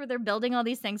montage where they're building all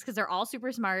these things because they're all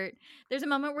super smart. There's a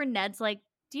moment where Ned's like,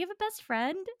 do you have a best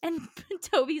friend? And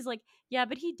Toby's like, yeah,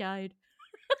 but he died.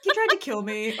 He tried to kill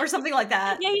me or something like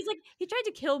that. Yeah, he's like, he tried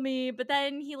to kill me, but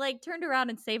then he like turned around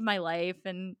and saved my life,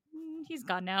 and he's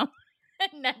gone now.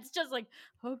 And Ned's just like,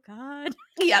 oh God.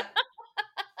 Yeah.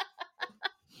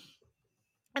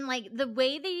 And like the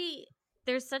way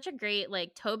there's such a great,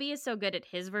 like, Tobey is so good at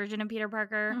his version of Peter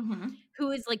Parker, who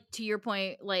is like, to your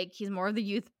point, like, he's more of the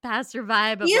youth pastor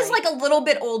vibe. He is like a little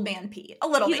bit old man Pete. A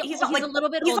little bit. He's not like a little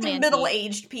bit he's old like man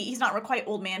middle-aged Pete. He's not quite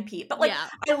old man Pete. But like,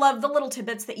 I love the little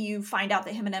tidbits that you find out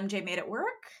that him and MJ made it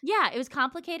work. Yeah, it was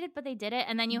complicated, but they did it.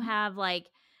 And then you have like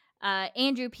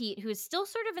Andrew Pete, who's still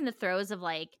sort of in the throes of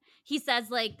like, he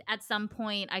says like, at some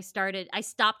point I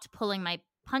stopped pulling my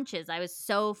punches. I was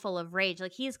so full of rage.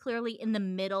 Like, he is clearly in the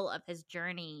middle of his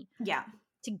journey. Yeah.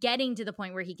 To getting to the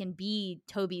point where he can be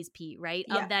Tobey's Pete, right?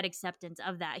 Of that acceptance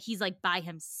of that. He's like by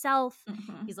himself.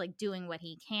 He's like doing what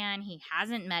he can. He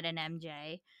hasn't met an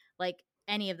MJ, like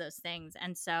any of those things.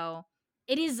 And so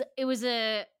it was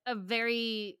a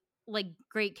very like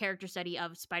great character study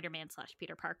of Spider-Man /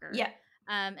 Peter Parker. Yeah.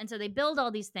 And so they build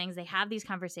all these things. They have these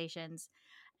conversations.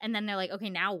 And then they're like,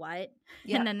 okay, now what?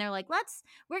 Yeah. And then they're like, where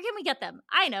can we get them?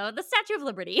 I know, the Statue of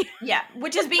Liberty. Yeah,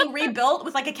 which is being rebuilt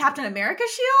with like a Captain America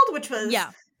shield, which was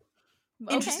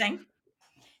interesting. Okay.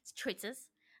 It's choices.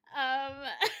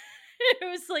 It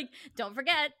was like, don't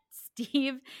forget,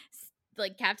 Steve,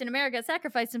 like Captain America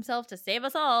sacrificed himself to save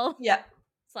us all. Yeah.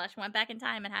 / went back in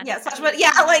time and had like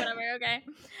whatever, okay.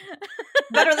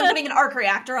 Better than putting an arc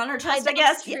reactor on her chest, I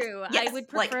guess. True. Yes. I would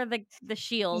prefer the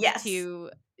shield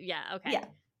to okay. Yeah.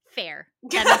 Fair.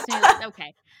 That makes me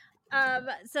okay.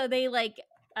 So they like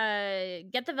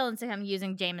get the villains to come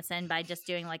using Jameson by just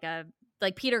doing like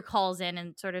Peter calls in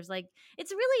and sort of like,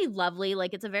 it's really lovely.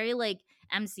 Like, it's a very like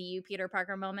MCU Peter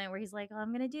Parker moment where he's like, oh,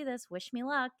 I'm gonna do this, wish me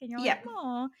luck, and you're like,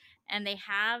 oh. And they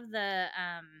have the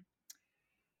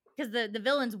because the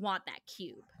villains want that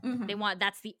cube. They want,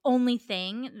 that's the only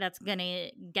thing that's gonna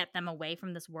get them away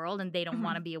from this world, and they don't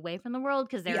want to be away from the world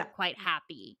because they're quite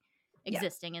happy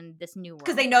existing in this new world.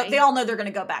 Because they know, they all know they're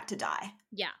gonna go back to die.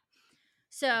 Yeah.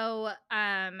 So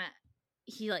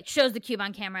he like shows the cube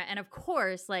on camera, and of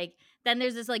course, like, then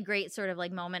there's this like great sort of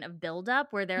like moment of build up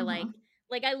where they're like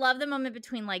I love the moment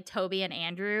between like Tobey and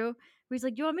Andrew where he's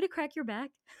like, do you want me to crack your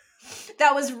back?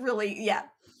 That was really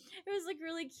it was like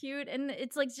really cute, and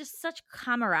it's like just such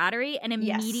camaraderie and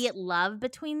immediate love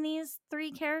between these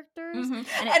three characters. And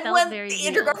it felt when very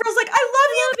Andrew Garfield's like,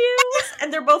 I love you.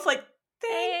 And they're both like,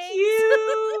 thank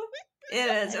you. It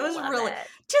is. It was really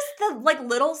just the like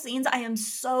little scenes. I am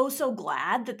so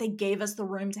glad that they gave us the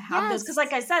room to have those, because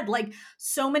like I said, like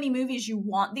so many movies, you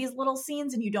want these little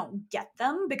scenes and you don't get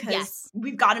them because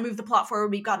we've got to move the plot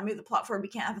forward. We can't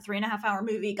have a 3.5 hour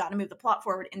movie. Got to move the plot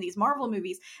forward in these Marvel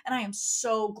movies. And I am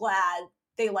so glad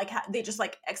they they just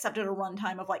like accepted a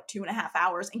runtime of like 2.5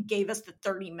 hours and gave us the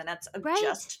 30 minutes of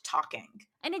just talking.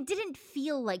 And it didn't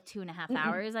feel like 2.5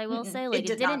 hours. I will say, like,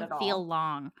 it didn't feel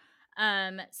long.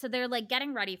 So they're like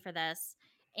getting ready for this,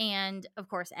 and of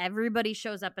course everybody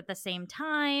shows up at the same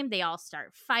time. They all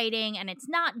start fighting, and it's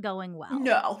not going well.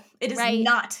 No, it is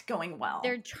not going well.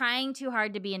 They're trying too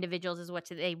hard to be individuals is what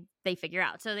they figure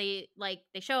out. So they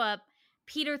show up.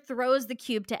 Peter throws the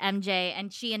cube to MJ,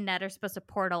 and she and Ned are supposed to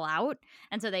portal out,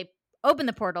 and so they open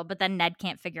the portal, but then Ned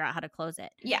can't figure out how to close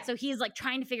it. Yeah. So he's like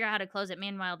trying to figure out how to close it.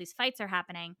 Meanwhile, these fights are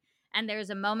happening. And there's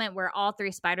a moment where all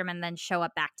three Spider-Men then show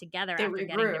up back together They after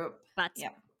getting their regroup. butts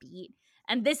Yep. beat.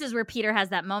 And this is where Peter has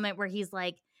that moment where he's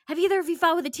like, have either of you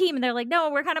fought with a team? And they're like, no,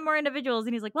 we're kind of more individuals.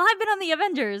 And he's like, well, I've been on the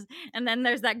Avengers. And then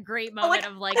there's that great moment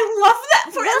of like, I love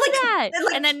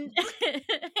that. and then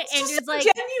Andrew's like,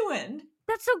 genuine.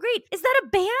 That's so great. Is that a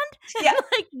band? Yeah.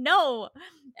 Like, no.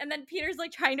 And then Peter's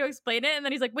like trying to explain it. And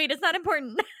then he's like, wait, it's not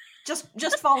important.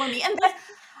 Just follow me. And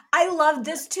I love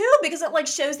this too, because it like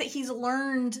shows that he's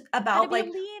learned about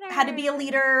how to be a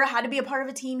leader, how to be a part of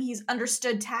a team. He's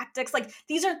understood tactics. Like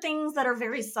these are things that are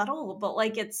very subtle, but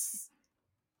like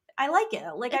I like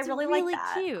it. Like it's I really like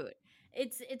that. Cute.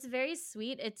 It's very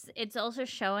sweet. It's also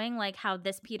showing like how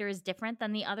this Peter is different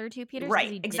than the other two Peters. Right,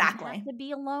 he exactly. Didn't have to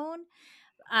be alone.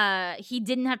 He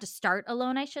didn't have to start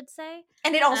alone, I should say.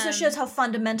 And it also shows how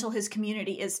fundamental his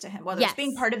community is to him. Whether Yes. it's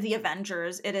being part of the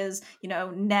Avengers, it is,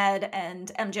 Ned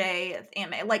and MJ,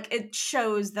 Aunt May. Like it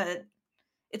shows that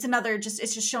it's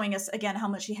just showing us again how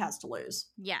much he has to lose.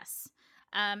 Yes.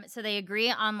 So they agree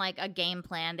on like a game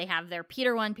plan. They have their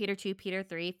Peter 1, Peter 2, Peter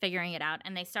 3 figuring it out,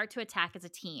 and they start to attack as a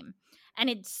team. And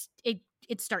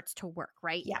it starts to work,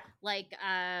 right? Yeah. Like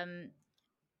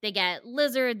they get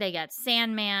Lizard, they get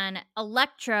Sandman,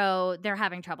 Electro, they're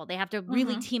having trouble. They have to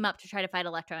really team up to try to fight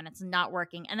Electro, and it's not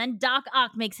working. And then Doc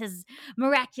Ock makes his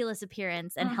miraculous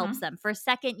appearance and helps them. For a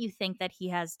second, you think that he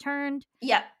has turned.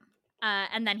 Yep.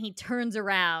 And then he turns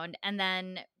around and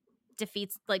then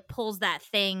defeats, like pulls that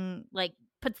thing, like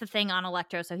puts the thing on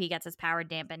Electro so he gets his power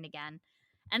dampened again.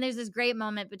 And there's this great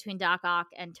moment between Doc Ock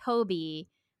and Toby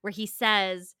where he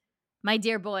says, "My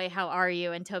dear boy, how are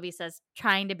you?" And Toby says,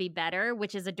 "Trying to be better,"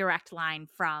 which is a direct line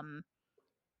from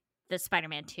the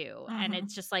Spider-Man 2. And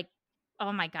it's just like,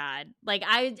 oh my God. Like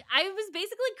I was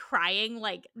basically crying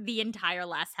like the entire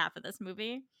last half of this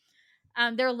movie.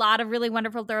 There are a lot of really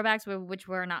wonderful throwbacks, which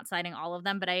we're not citing all of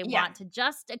them, but I want to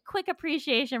just a quick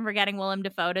appreciation for getting Willem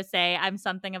Dafoe to say, "I'm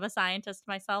something of a scientist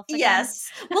myself." Again.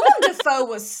 Yes. Willem Dafoe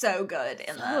was so good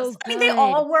in this. Good. I mean, they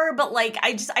all were, but like,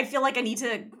 I feel like I need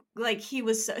to, like, he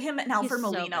was him and Alfred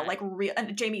Molina, so like,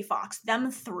 and Jamie Foxx,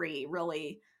 them three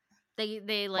really.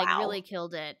 They like really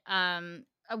killed it.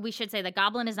 We should say the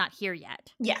Goblin is not here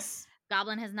yet. Yes.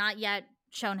 Goblin has not yet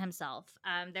shown himself.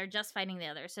 They're just fighting the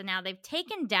others. So now they've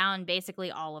taken down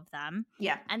basically all of them.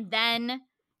 Yeah. And then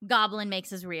Goblin makes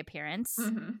his reappearance.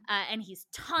 And he's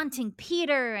taunting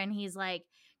Peter, and he's like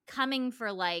coming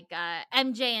for like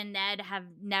MJ and Ned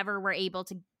were able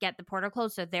to get the portal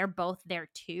closed, so they're both there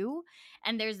too.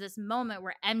 And there's this moment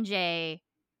where MJ,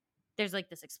 there's like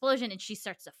this explosion and she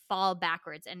starts to fall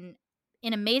backwards. And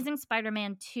in Amazing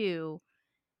Spider-Man 2,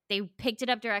 they picked it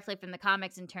up directly from the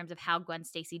comics in terms of how Gwen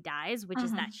Stacy dies, which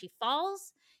is that she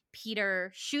falls,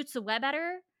 Peter shoots a web at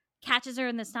her, catches her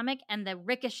in the stomach, and the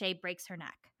ricochet breaks her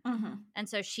neck. And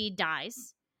so she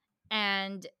dies.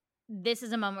 And this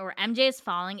is a moment where MJ is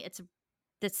falling.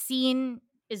 The scene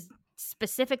is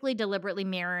specifically deliberately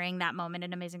mirroring that moment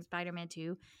in Amazing Spider-Man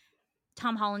 2.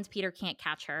 Tom Holland's Peter can't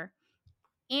catch her.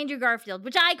 Andrew Garfield,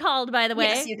 which I called, by the way.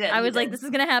 Yes, you did. I was like, this is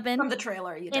going to happen. From the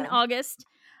trailer, you did. In August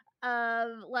of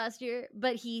last year.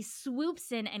 But he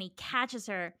swoops in and he catches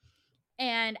her.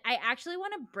 And I actually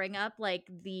want to bring up like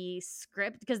the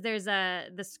script, because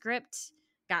the script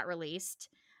got released.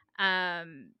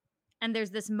 And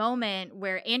there's this moment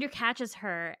where Andrew catches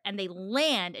her and they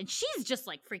land and she's just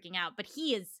like freaking out, but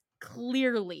he is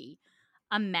clearly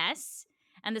a mess.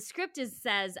 And the script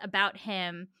says about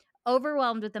him,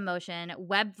 overwhelmed with emotion,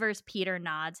 Webb vs. Peter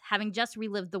nods, having just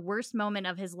relived the worst moment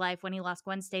of his life when he lost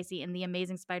Gwen Stacy in The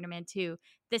Amazing Spider-Man 2.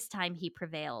 This time he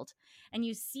prevailed. And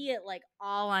you see it like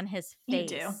all on his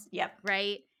face. You do. Yep.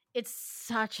 Right? It's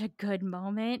such a good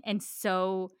moment and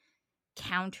so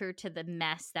counter to the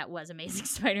mess that was Amazing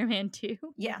Spider-Man 2.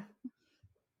 Yeah.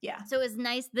 Yeah. So it's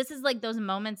nice. This is like those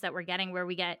moments that we're getting where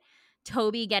we get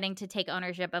Toby getting to take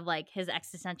ownership of like his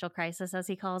existential crisis, as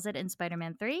he calls it, in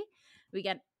Spider-Man 3. We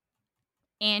get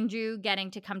Andrew getting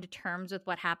to come to terms with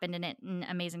what happened in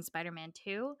Amazing Spider-Man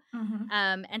 2.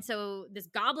 And so this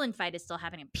Goblin fight is still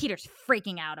happening. Peter's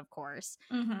freaking out, of course.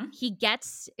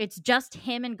 It's just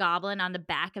him and Goblin on the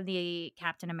back of the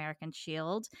Captain American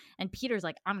shield. And Peter's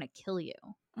like, "I'm going to kill you.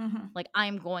 Like,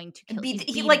 I'm going to kill you."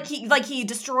 He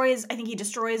destroys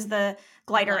the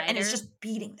glider and is just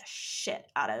beating the shit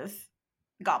out of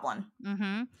Goblin.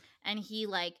 And he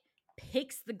like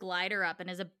picks the glider up and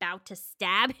is about to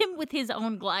stab him with his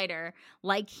own glider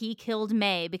like he killed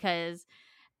May, because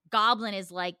Goblin is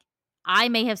like, "I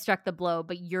may have struck the blow,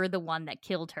 but you're the one that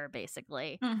killed her,"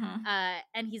 basically.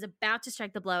 And he's about to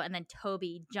strike the blow, and then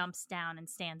Toby jumps down and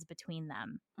stands between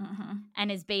them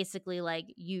and is basically like,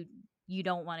 you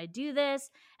don't want to do this.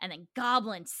 And then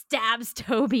Goblin stabs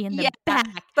Toby in the Yeah,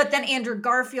 back. but then Andrew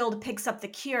Garfield picks up the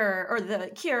cure,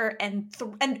 and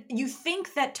you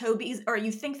think that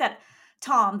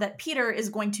Tom, that Peter is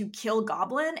going to kill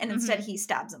Goblin, and instead he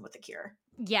stabs him with the cure.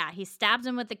 Yeah, he stabs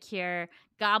him with the cure.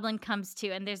 Goblin comes to,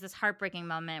 and there's this heartbreaking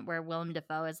moment where Willem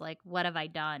Dafoe is like, what have I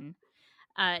done?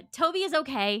 Toby is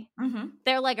okay.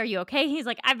 They're like, are you okay? He's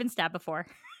like, I've been stabbed before.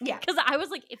 Yeah. Because I was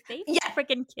like, if they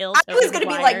freaking kill I Toby was going to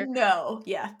be like, no.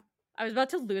 Yeah. I was about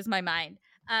to lose my mind.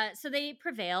 So they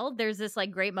prevail. There's this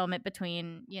like great moment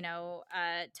between,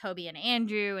 Toby and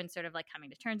Andrew and sort of like coming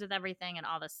to terms with everything and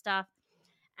all this stuff.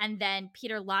 And then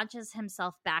Peter launches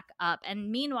himself back up.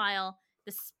 And meanwhile,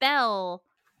 the spell,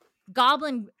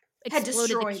 Goblin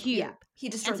exploded the cube. Yeah, he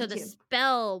destroyed the cube.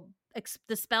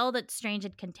 The spell that Strange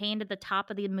had contained at the top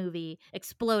of the movie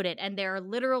exploded, and there are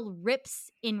literal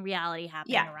rips in reality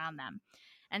happening around them.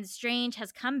 And Strange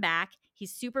has come back.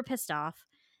 He's super pissed off.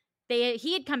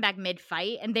 He had come back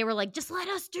mid-fight, and they were like, just let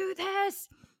us do this.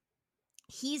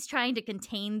 He's trying to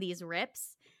contain these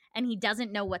rips, and he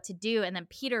doesn't know what to do. And then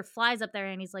Peter flies up there,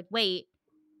 and he's like, wait.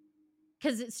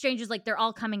 Because Strange is like, they're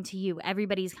all coming to you.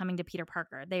 Everybody's coming to Peter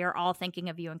Parker. They are all thinking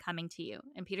of you and coming to you.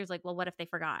 And Peter's like, well, what if they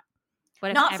forgot?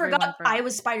 What if Not forgot I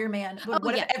was Spider-Man, but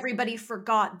what if everybody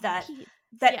forgot that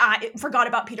I forgot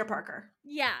about Peter Parker?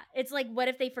 Yeah, it's like, what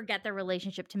if they forget their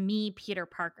relationship to me, Peter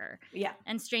Parker? Yeah.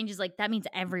 And Strange is like, that means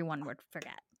everyone would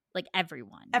forget. Like,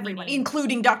 everyone.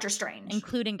 Including Doctor Strange.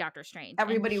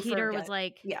 Everybody and Peter was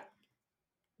like, yeah,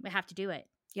 we have to do it.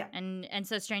 Yeah. And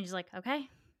so Strange is like, okay,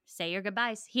 say your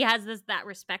goodbyes. He has that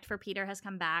respect for Peter has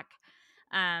come back.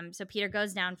 So Peter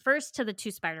goes down first to the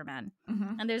two Spider-Men.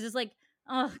 And there's this like,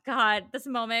 oh God, this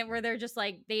moment where they're just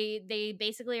like, they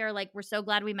basically are like, we're so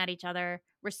glad we met each other.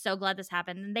 We're so glad this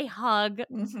happened. And they hug.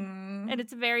 And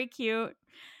it's very cute.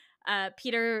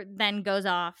 Peter then goes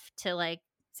off to like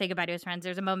say goodbye to his friends.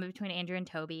 There's a moment between Andrew and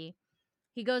Toby.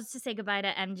 He goes to say goodbye to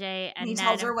MJ and he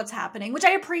tells her what's happening, which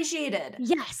I appreciated.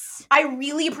 Yes. I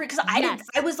really appreciated, because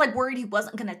I was like worried he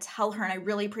wasn't going to tell her, and I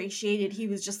really appreciated he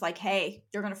was just like, hey,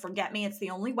 you're going to forget me. It's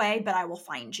the only way, but I will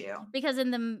find you. Because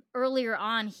earlier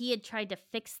on, he had tried to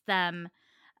fix them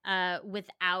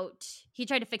he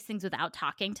tried to fix things without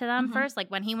talking to them first. Like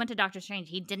when he went to Doctor Strange,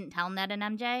 he didn't tell Ned and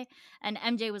MJ. And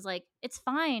MJ was like, it's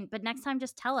fine, but next time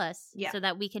just tell us so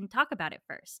that we can talk about it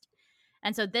first.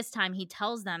 And so this time he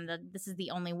tells them that this is the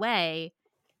only way.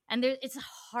 And it's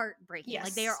heartbreaking. Yes.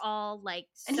 Like they are all like,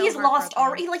 so and he's lost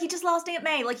already. Like he just lost Aunt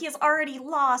May. Like he has already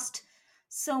lost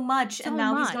so much, and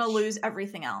now he's going to lose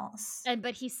everything else.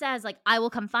 But he says, like, I will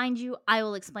come find you. I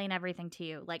will explain everything to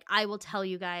you. Like, I will tell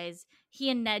you guys. He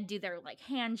and Ned do their like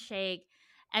handshake.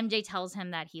 MJ tells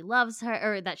him that he loves her,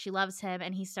 or that she loves him,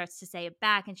 and he starts to say it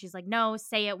back. And she's like, no,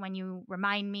 say it when you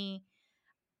remind me.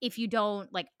 If you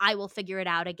don't, like, I will figure it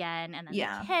out again. And then they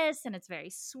kiss, and it's very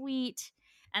sweet.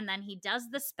 And then he does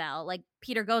the spell. Like,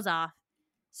 Peter goes off.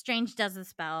 Strange does the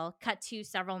spell. Cut to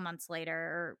several months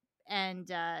later,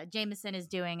 and Jameson is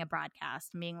doing a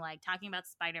broadcast, being like, talking about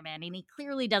Spider-Man, and he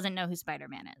clearly doesn't know who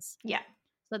Spider-Man is. Yeah.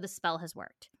 So the spell has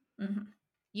worked.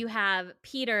 You have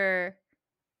Peter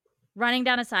running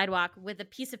down a sidewalk with a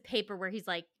piece of paper where he's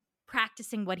like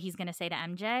practicing what he's going to say to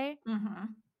MJ.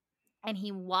 And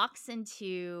he walks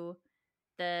into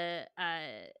the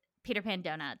Peter Pan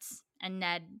Donuts, and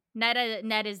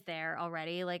Ned is there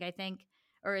already, like, I think,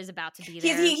 or is about to be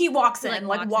there. He walks in,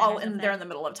 like, while they're in the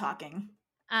middle of talking.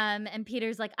 And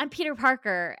Peter's like, I'm Peter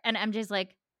Parker. And MJ's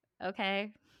like,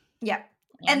 okay. Yeah.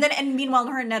 And meanwhile,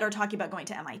 her and Ned are talking about going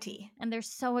to MIT. And they're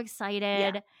so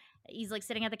excited. Yeah. He's like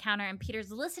sitting at the counter, and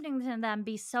Peter's listening to them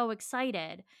be so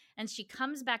excited. And she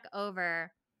comes back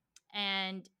over,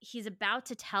 and he's about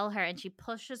to tell her, and she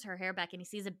pushes her hair back, and he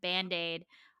sees a Band-Aid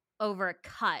over a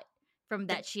cut from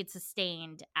that she had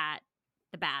sustained at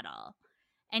the battle.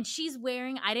 And she's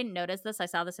wearing, I didn't notice this, I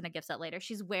saw this in a gift set later,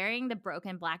 she's wearing the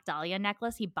broken Black Dahlia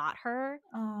necklace he bought her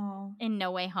in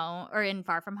No Way Home, or in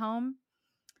Far From Home.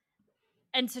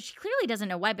 And so she clearly doesn't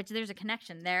know why, but there's a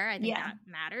connection there. I think that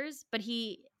matters. But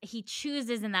he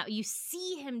chooses in that, you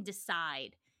see him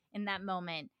decide in that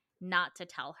moment not to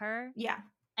tell her. Yeah.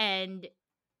 And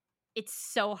it's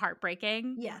so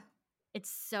heartbreaking. Yeah. It's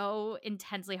so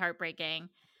intensely heartbreaking.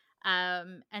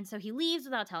 And so he leaves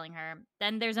without telling her.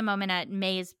 Then there's a moment at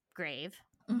May's grave.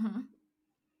 With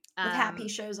Happy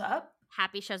shows up.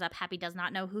 Happy shows up. Happy does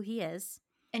not know who he is.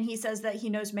 And he says that he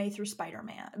knows May through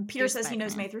Spider-Man. Peter says he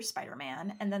knows May through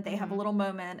Spider-Man. And then they have a little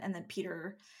moment, and then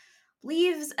Peter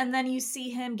leaves, and then you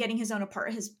see him getting his own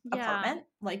apartment.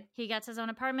 Like, he gets his own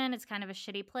apartment. It's kind of a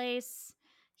shitty place.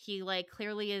 He like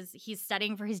clearly he's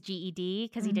studying for his GED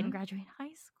because he didn't graduate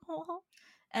high school.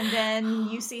 And then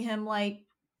you see him like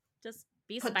Just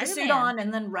be put the suit Spider-Man. on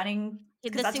and then running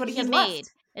because The that's suit what he he has made.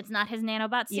 left. It's not his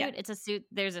nanobot Yeah. suit. It's a suit.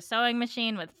 There's a sewing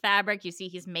machine with fabric. You see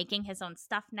he's making his own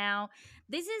stuff now.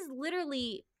 This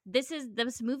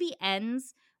movie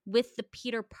ends with the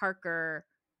Peter Parker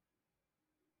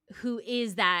who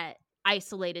is that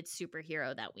isolated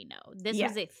superhero that we know. This Yeah.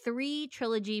 was a 3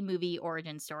 trilogy movie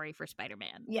origin story for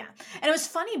Spider-Man. Yeah. And it was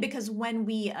funny because when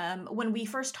we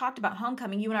first talked about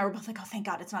Homecoming, you and I were both like, "Oh, thank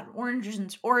God it's not an origin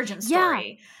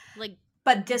story." Like,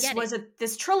 But this get was it.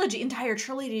 this entire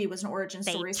trilogy was an origin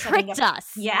They story setting tricked up.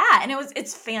 us. Yeah, and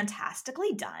it's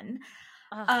fantastically done.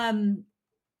 Ugh.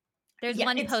 There's Yeah,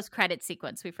 one it's post-credit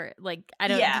sequence I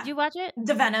don't yeah. did you watch it?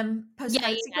 The Venom Yeah,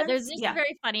 post-credit there's sequence. just a Yeah.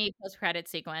 very funny post-credit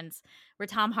sequence where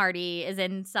Tom Hardy is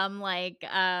in some,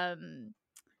 uh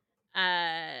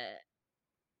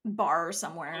Bar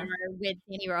somewhere. with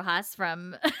Danny Rojas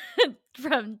from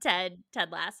from Ted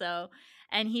Lasso,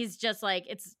 and he's just like,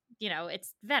 it's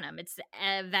Venom. It's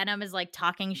Venom is like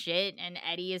talking shit, and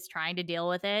Eddie is trying to deal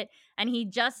with it, and he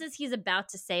just as he's about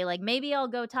to say like maybe I'll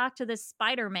go talk to this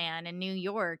Spider-Man in New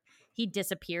York, he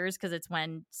disappears because it's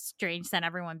when Strange sent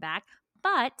everyone back,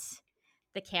 but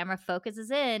the camera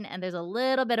focuses in, and there's a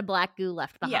little bit of black goo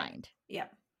left Yeah. behind. Yeah.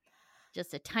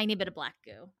 Just a tiny bit of black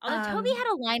goo. Although Toby had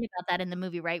a line about that in the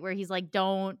movie, right? Where he's like,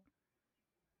 don't.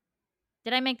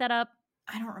 Did I make that up?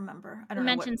 I don't remember. I He don't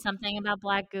know what mentioned something about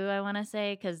black goo, I want to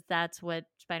say, because that's what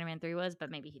Spider-Man 3 was, but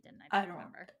maybe he didn't. I don't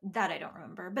remember. I don't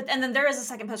remember. But and then there is a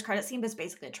second post-credit scene, but it's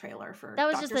basically a trailer for That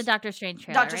was just the Doctor Strange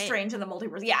trailer, Doctor right? Strange and the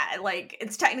Multiverse. Yeah, like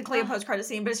it's technically a post-credit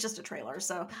scene, but it's just a trailer,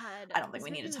 so God, I don't think this we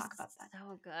need to movie talk was about that.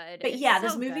 so good. But It's yeah, so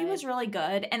this movie was good. really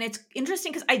good, and it's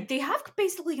interesting because they have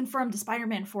basically confirmed the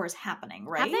Spider-Man 4 is happening,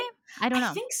 right? Have they? I don't know.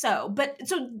 I think so. But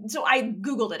so I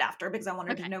Googled it after because I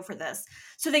wanted to know for this.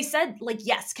 So they said, like,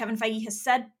 yes, Kevin Feige has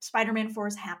said Spider-Man 4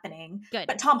 is happening. Good.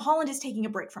 But Tom Holland is taking a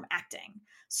break from acting.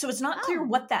 So it's not clear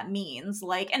what that means.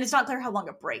 Like, and it's not clear how long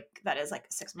a break that is, like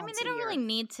 6 months. I mean, they don't really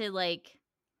need to like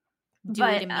do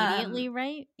but it immediately,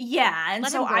 right? Yeah, and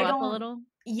Let so him grow I up don't a little.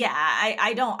 Yeah,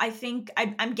 I don't. I think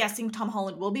I'm guessing Tom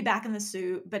Holland will be back in the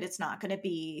suit, but it's not going to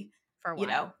be for a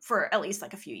while. For at least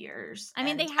like a few years. I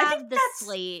mean, and they have the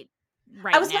slate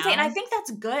right I was now. gonna say, and I think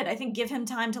that's good. I think give him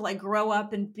time to like grow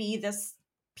up and be this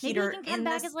Peter. Maybe he can come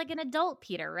back as like an adult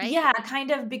Peter, right? Yeah,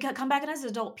 kind of come back as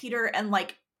adult Peter and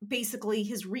like basically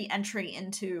his re-entry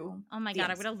into. Oh my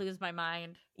God, I'm gonna lose my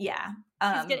mind. Yeah,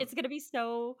 it's gonna be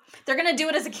so. They're gonna do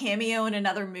it as a cameo in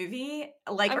another movie,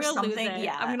 like or something.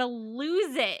 Yeah, I'm gonna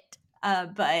lose it.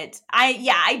 But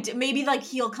maybe like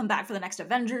he'll come back for the next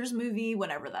Avengers movie,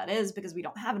 whenever that is, because we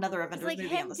don't have another Avengers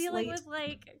movie on the slate. Dealing with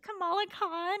like Kamala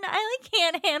Khan, I like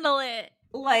can't handle it.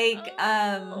 Like,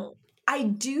 I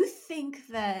do think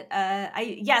that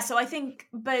I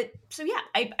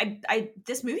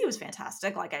this movie was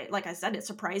fantastic. Like I said, it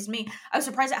surprised me. I was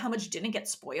surprised at how much didn't get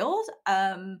spoiled.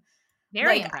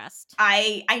 Very impressed.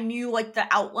 I knew like the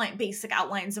basic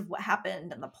outlines of what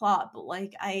happened and the plot, but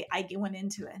like I went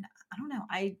into it and I don't know.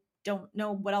 I don't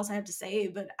know what else I have to say,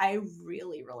 but I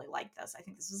really, really like this. I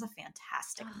think this was a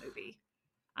fantastic movie.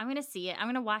 I'm gonna see it. I'm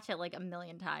gonna watch it like a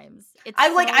million times. I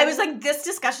was like, this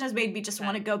discussion has made me just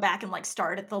want to go back and like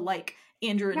start at the like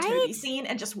Andrew and Toby scene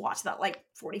and just watch that like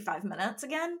 45 minutes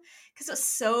again because it's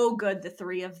so good, the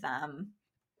three of them.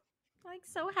 Like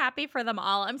so happy for them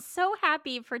all. I'm so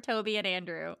happy for Toby and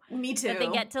Andrew. Me too. That they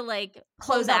get to like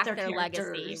close out their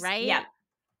legacy, right? Yeah.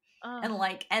 And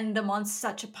like end them on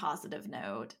such a positive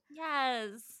note.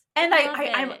 Yes. And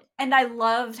I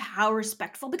loved how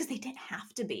respectful, because they didn't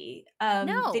have to be.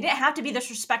 No. They didn't have to be this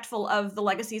respectful of the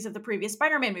legacies of the previous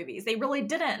Spider-Man movies. They really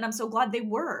didn't, and I'm so glad they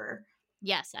were.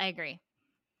 Yes, I agree.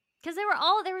 Because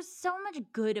there was so much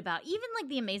good about, even like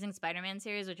the Amazing Spider-Man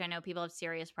series, which I know people have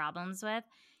serious problems with.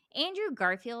 Andrew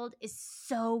Garfield is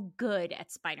so good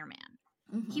at Spider-Man.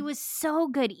 Mm-hmm. He was so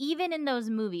good, even in those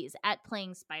movies, at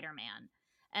playing Spider-Man.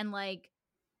 And like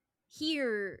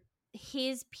here,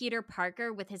 his Peter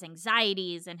Parker with his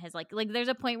anxieties and his like there's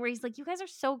a point where he's like, you guys are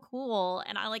so cool,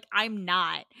 and I'm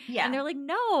not. Yeah. And they're like,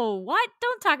 no, what?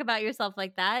 Don't talk about yourself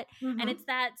like that. Mm-hmm. And it's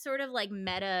that sort of like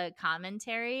meta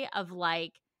commentary of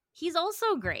like, he's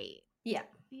also great. Yeah.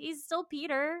 He's still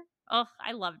Peter. Oh,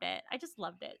 I loved it. I just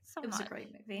loved it so much. It was a great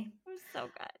movie. It was so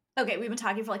good. Okay, we've been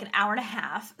talking for like an hour and a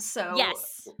half. So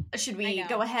yes, should we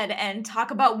go ahead and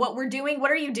talk about what we're doing?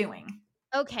 What are you doing?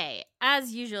 Okay,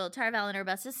 as usual, Tar Valor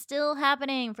Bus is still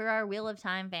happening for our Wheel of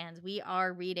Time fans. We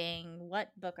are reading, what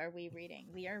book are we reading?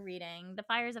 We are reading The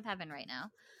Fires of Heaven right now.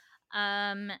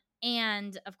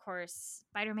 And of course,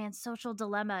 Spider-Man Social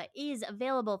Dilemma is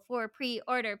available for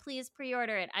pre-order. Please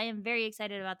pre-order it. I am very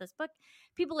excited about this book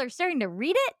people are starting to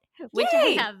read it, which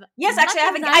Yay! I have. Yes, actually, I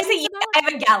have anxieties I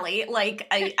have a galley. Like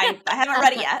I haven't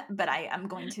read it yet, but I'm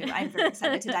going to. I'm very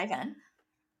excited to dive in.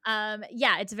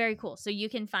 Yeah, it's very cool. So you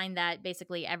can find that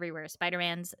basically everywhere.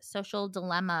 Spider-Man's Social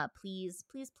Dilemma. Please,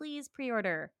 please, please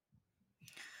pre-order.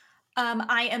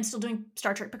 I am still doing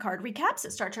Star Trek Picard recaps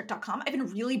at StarTrek.com. I've been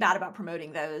really bad about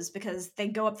promoting those because they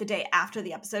go up the day after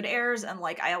the episode airs, and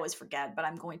like I always forget. But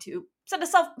I'm going to set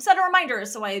a reminder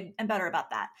so I am better about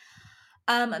that.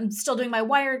 I'm still doing my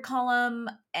Wired column,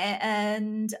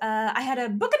 and I had a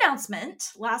book announcement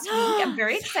last week. I'm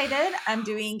very excited. I'm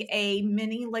doing a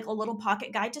mini, like a little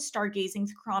pocket guide to stargazing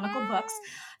through Chronicle books.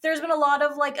 There's been a lot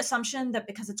of like assumption that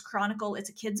because it's Chronicle, it's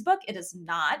a kid's book. It is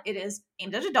not. It is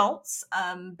aimed at adults,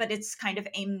 but it's kind of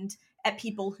aimed at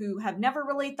people who have never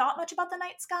really thought much about the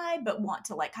night sky, but want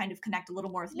to like kind of connect a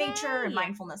little more with nature and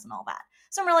mindfulness and all that.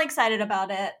 So I'm really excited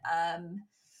about it.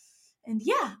 And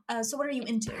yeah, so what are you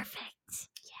into? Perfect.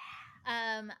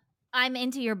 Yeah. I'm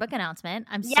into your book announcement.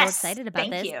 I'm so excited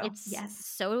about this. You. It's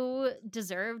so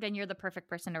deserved, and you're the perfect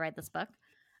person to write this book.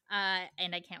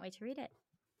 And I can't wait to read it.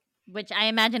 Which I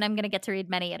imagine I'm going to get to read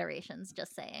many iterations.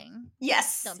 Just saying.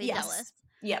 Yes. Don't be jealous.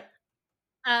 Yep.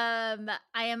 I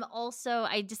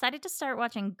decided to start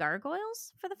watching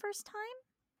Gargoyles for the first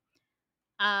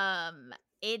time.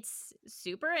 It's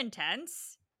super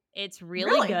intense. It's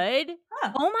really good.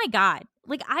 Huh. Oh my God.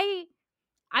 Like I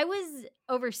was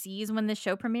overseas when this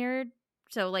show premiered.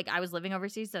 So like I was living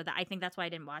overseas. So I think that's why I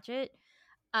didn't watch it.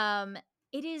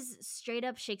 It is straight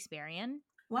up Shakespearean.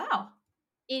 Wow.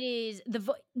 It is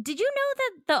did you know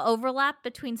that the overlap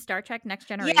between Star Trek Next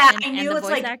Generation and the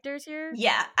voice actors here?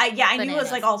 Yeah. I knew it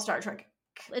was like all Star Trek.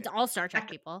 It's all Star Trek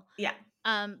people. Yeah.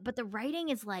 But the writing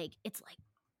is like, it's like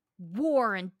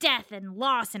war and death and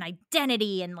loss and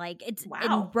identity and like it's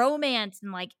and romance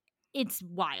and like it's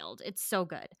wild. It's so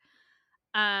good.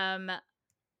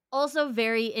 Also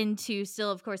very into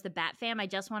still, of course, the Bat Fam. I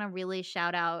just want to really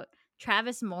shout out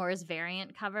Travis Moore's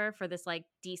variant cover for this like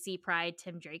DC Pride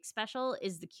Tim Drake special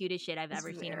is the cutest shit I've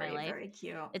ever seen in my life. Very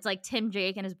cute. It's like Tim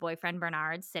Drake and his boyfriend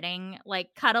Bernard sitting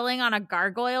like cuddling on a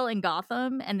gargoyle in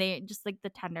Gotham, and they just like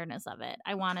the tenderness of it.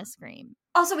 I want to scream.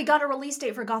 Also, we got a release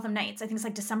date for Gotham Knights. I think it's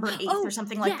like December 8th or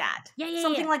something like that. Yeah.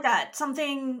 Something like that.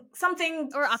 Something.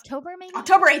 Or October maybe?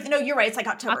 October 8th. No, you're right. It's like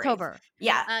October 8th.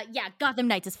 Yeah. Yeah, Gotham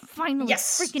Knights is finally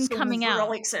freaking coming out. I'm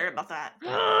really excited about that.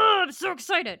 I'm so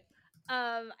excited.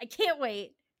 I can't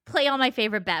wait. Play all my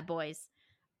favorite bad boys.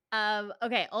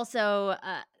 Okay, also,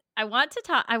 I want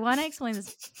to explain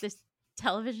this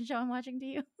television show I'm watching to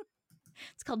you.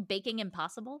 It's called Baking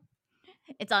Impossible.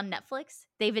 It's on Netflix.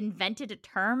 They've invented a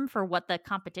term for what the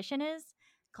competition is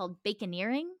called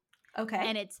baconeering. Okay.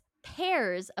 And it's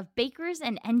pairs of bakers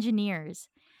and engineers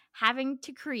having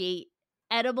to create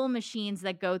edible machines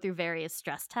that go through various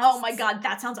stress tests. Oh my God,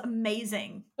 that sounds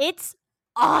amazing. It's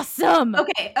awesome.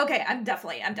 Okay. I'm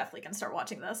definitely gonna start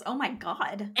watching this. Oh my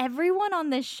God. Everyone on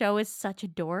this show is such a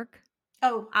dork.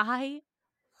 Oh, I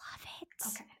love it.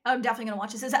 Okay. I'm definitely gonna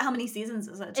watch this. Is it how many seasons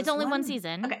is it? It's only one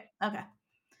season. Okay.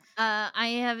 I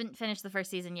haven't finished the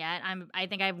first season yet. I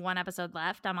think I have one episode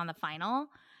left. I'm on the final.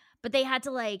 But they had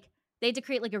to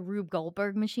create like a Rube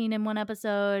Goldberg machine in one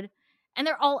episode. And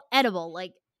they're all edible.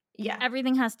 Like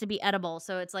everything has to be edible.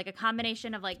 So it's like a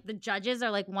combination of like the judges are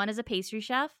like one is a pastry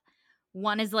chef.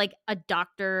 One is like a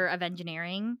doctor of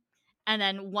engineering, and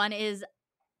then one is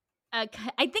I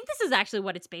think this is actually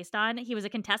what it's based on. He was a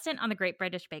contestant on the Great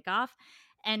British Bake Off,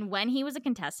 and when he was a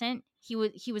contestant, he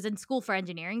was in school for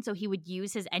engineering, so he would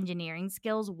use his engineering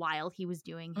skills while he was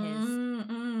doing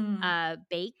his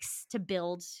bakes to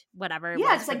build whatever.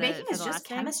 Yeah, it's like baking is just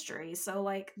chemistry, so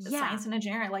like science and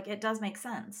engineering, like it does make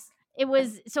sense. It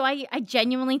was so I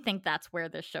genuinely think that's where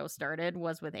this show started,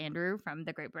 was with Andrew from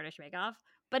the Great British Bake Off.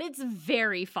 But it's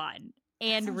very fun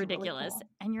and ridiculous. Really cool.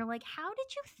 And you're like, how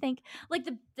did you think? Like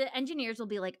the engineers will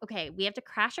be like, okay, we have to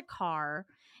crash a car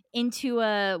into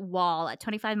a wall at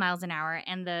 25 miles an hour,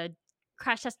 and the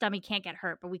crash test dummy can't get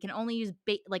hurt, but we can only use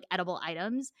like edible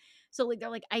items. So like they're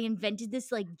like, I invented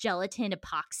this like gelatin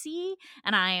epoxy,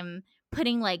 and I'm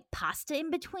putting like pasta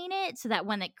in between it so that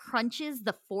when it crunches,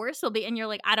 the force will be. And you're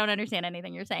like, I don't understand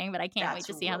anything you're saying, but I can't wait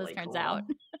to see how this turns out.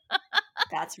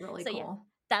 That's really cool. Yeah,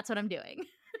 that's what I'm doing.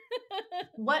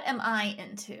 What am I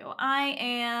into? I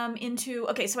am into,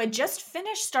 okay, so I just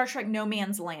finished Star Trek No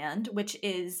Man's Land, which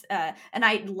is, and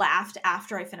I laughed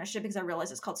after I finished it because I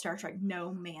realized it's called Star Trek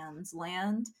No Man's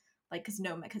Land, like,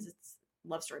 because it's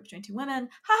love story between two women.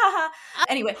 Ha ha ha.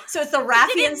 Anyway, so it's the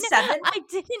Raffian 7. I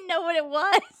didn't know what it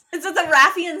was. It's the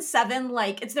Raffian 7,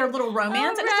 like, it's their little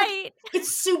romance. Oh, right.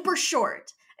 It's super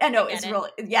short. I know it's it. really,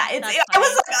 yeah. That's I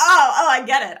was like, oh, I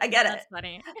get it. That's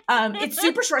funny. It's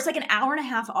super short. It's like an hour and a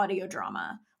half audio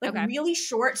drama, like Okay. really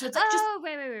short. So it's like just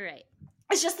right.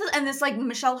 it's just and this like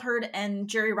Michelle Hurd and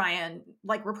Jerry Ryan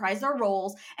like reprise their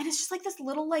roles, and it's just like this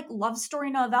little like love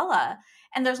story novella.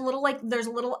 And there's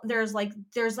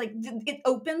it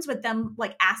opens with them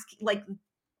like asking like,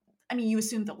 I mean, you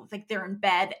assume that like they're in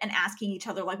bed and asking each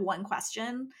other like one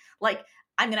question, like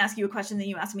I'm gonna ask you a question, then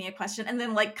you ask me a question, and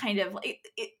then like kind of it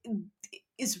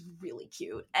is really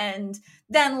cute. And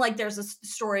then like there's a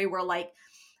story where like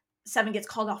Seven gets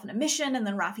called off on a mission, and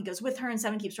then Rafi goes with her, and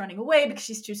Seven keeps running away because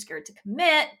she's too scared to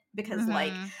commit because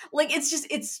like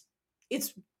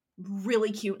it's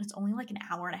really cute, and it's only like an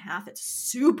hour and a half. It's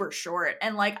super short,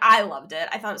 and like I loved it.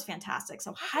 I thought it was fantastic,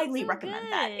 so highly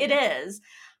recommend that. It is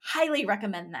highly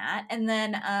recommend that. And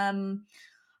then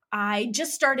I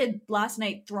just started last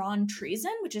night Thrawn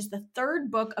Treason, which is the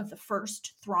third book of the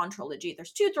first Thrawn trilogy.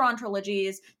 There's 2 Thrawn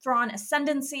trilogies. Thrawn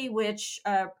Ascendancy, which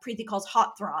Preeti calls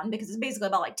Hot Thrawn because it's basically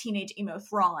about like teenage emo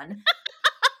Thrawn. No,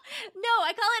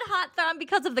 I call it Hot Thrawn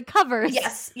because of the covers.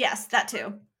 Yes, that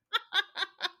too.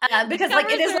 Because like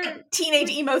it is like teenage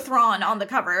emo Thrawn on the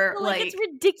cover. Well, like it's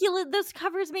ridiculous. Those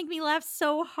covers make me laugh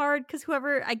so hard because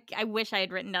whoever I wish I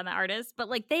had written down the artist, but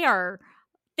like they're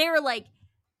like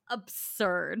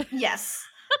absurd. Yes.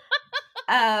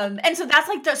 And so that's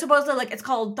like supposedly like it's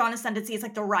called Thrawn Ascendancy. It's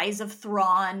like the rise of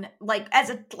Thrawn, like as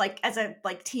a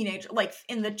teenage, like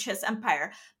in the Chiss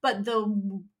Empire. But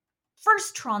the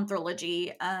first Tron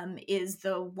trilogy is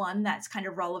the one that's kind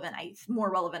of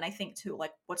more relevant, I think, to like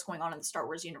what's going on in the Star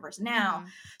Wars universe now.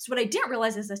 So what I didn't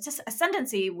realize is that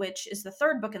Ascendancy, which is the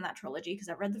third book in that trilogy, because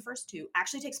I've read the first 2,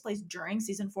 actually takes place during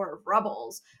season 4 of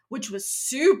Rebels, which was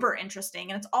super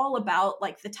interesting. And it's all about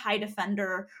like the TIE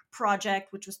Defender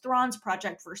project, which was Thrawn's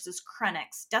project, versus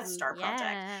Krennic's Death Star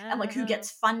project, and like who gets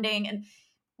funding. And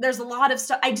there's a lot of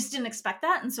stuff. I just didn't expect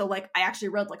that. And so like I actually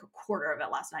read like a quarter of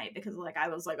it last night because like I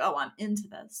was like, oh, I'm into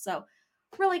this. So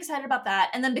really excited about that.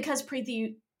 And then because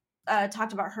Preeti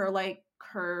talked about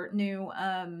her new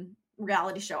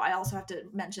reality show, I also have to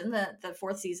mention the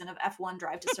 4th season of F1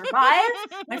 Drive to Survive.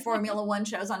 My Formula 1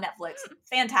 shows on Netflix.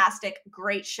 Fantastic,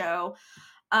 great show.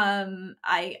 I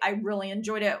really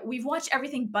enjoyed it. We've watched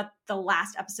everything but the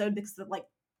last episode because of like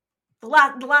the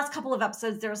last couple of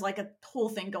episodes, there's like a whole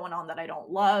thing going on that I don't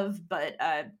love. But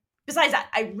besides that,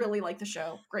 I really like the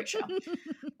show. Great show.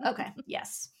 Okay.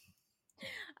 Yes.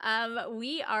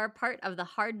 We are part of the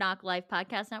Hard Knock Life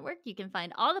Podcast Network. You can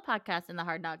find all the podcasts in the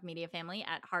Hard Knock Media family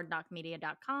at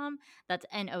hardknockmedia.com. That's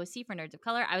NOC for Nerds of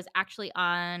Color. I was actually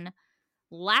on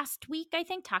last week, I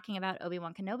think, talking about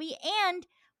Obi-Wan Kenobi, and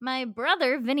my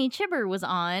brother Vinny Chibber was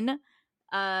on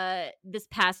this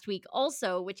past week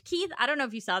also, which Keith, I don't know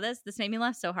if you saw this made me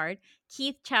laugh so hard.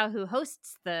 Keith Chow, who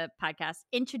hosts the podcast,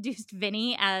 introduced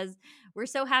Vinny as, we're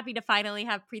so happy to finally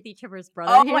have Preeti Chibber's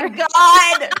brother here. My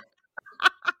god.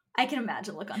 I can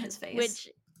imagine the look on his face. Which,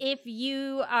 if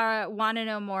you want to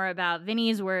know more about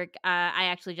Vinny's work, I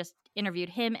actually just interviewed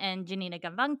him and Janina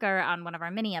Gavankar on one of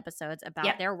our mini episodes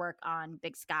about their work on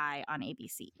Big Sky on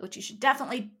ABC, which you should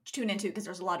definitely tune into because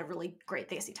there's a lot of really great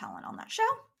Desi talent on that show.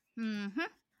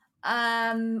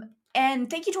 And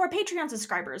thank you to our Patreon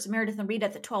subscribers, Meredith and Rita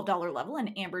at the $12 level,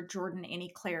 and Amber, Jordan,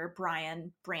 Annie, Claire,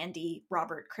 Brian, Brandy,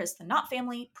 Robert, Chris, the Knott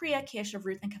family, Priya, Keshav,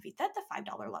 Ruth, and Kavita at the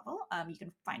 $5 level. You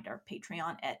can find our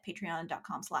Patreon at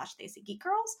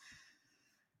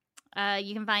patreon.com/DesiGeekGirls.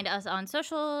 You can find us on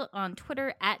social, on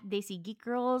Twitter at Desi Geek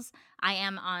Girls. I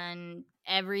am on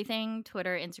everything,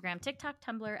 Twitter, Instagram, TikTok,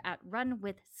 Tumblr at Run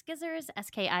with Skizzers,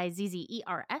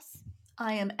 Skizzers.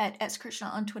 I am at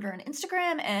skrishna on Twitter and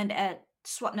Instagram, and at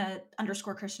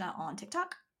Swapna_Krishna on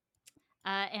TikTok.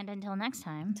 And until next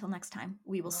time,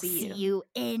 we will see you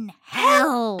in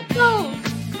hell. Go!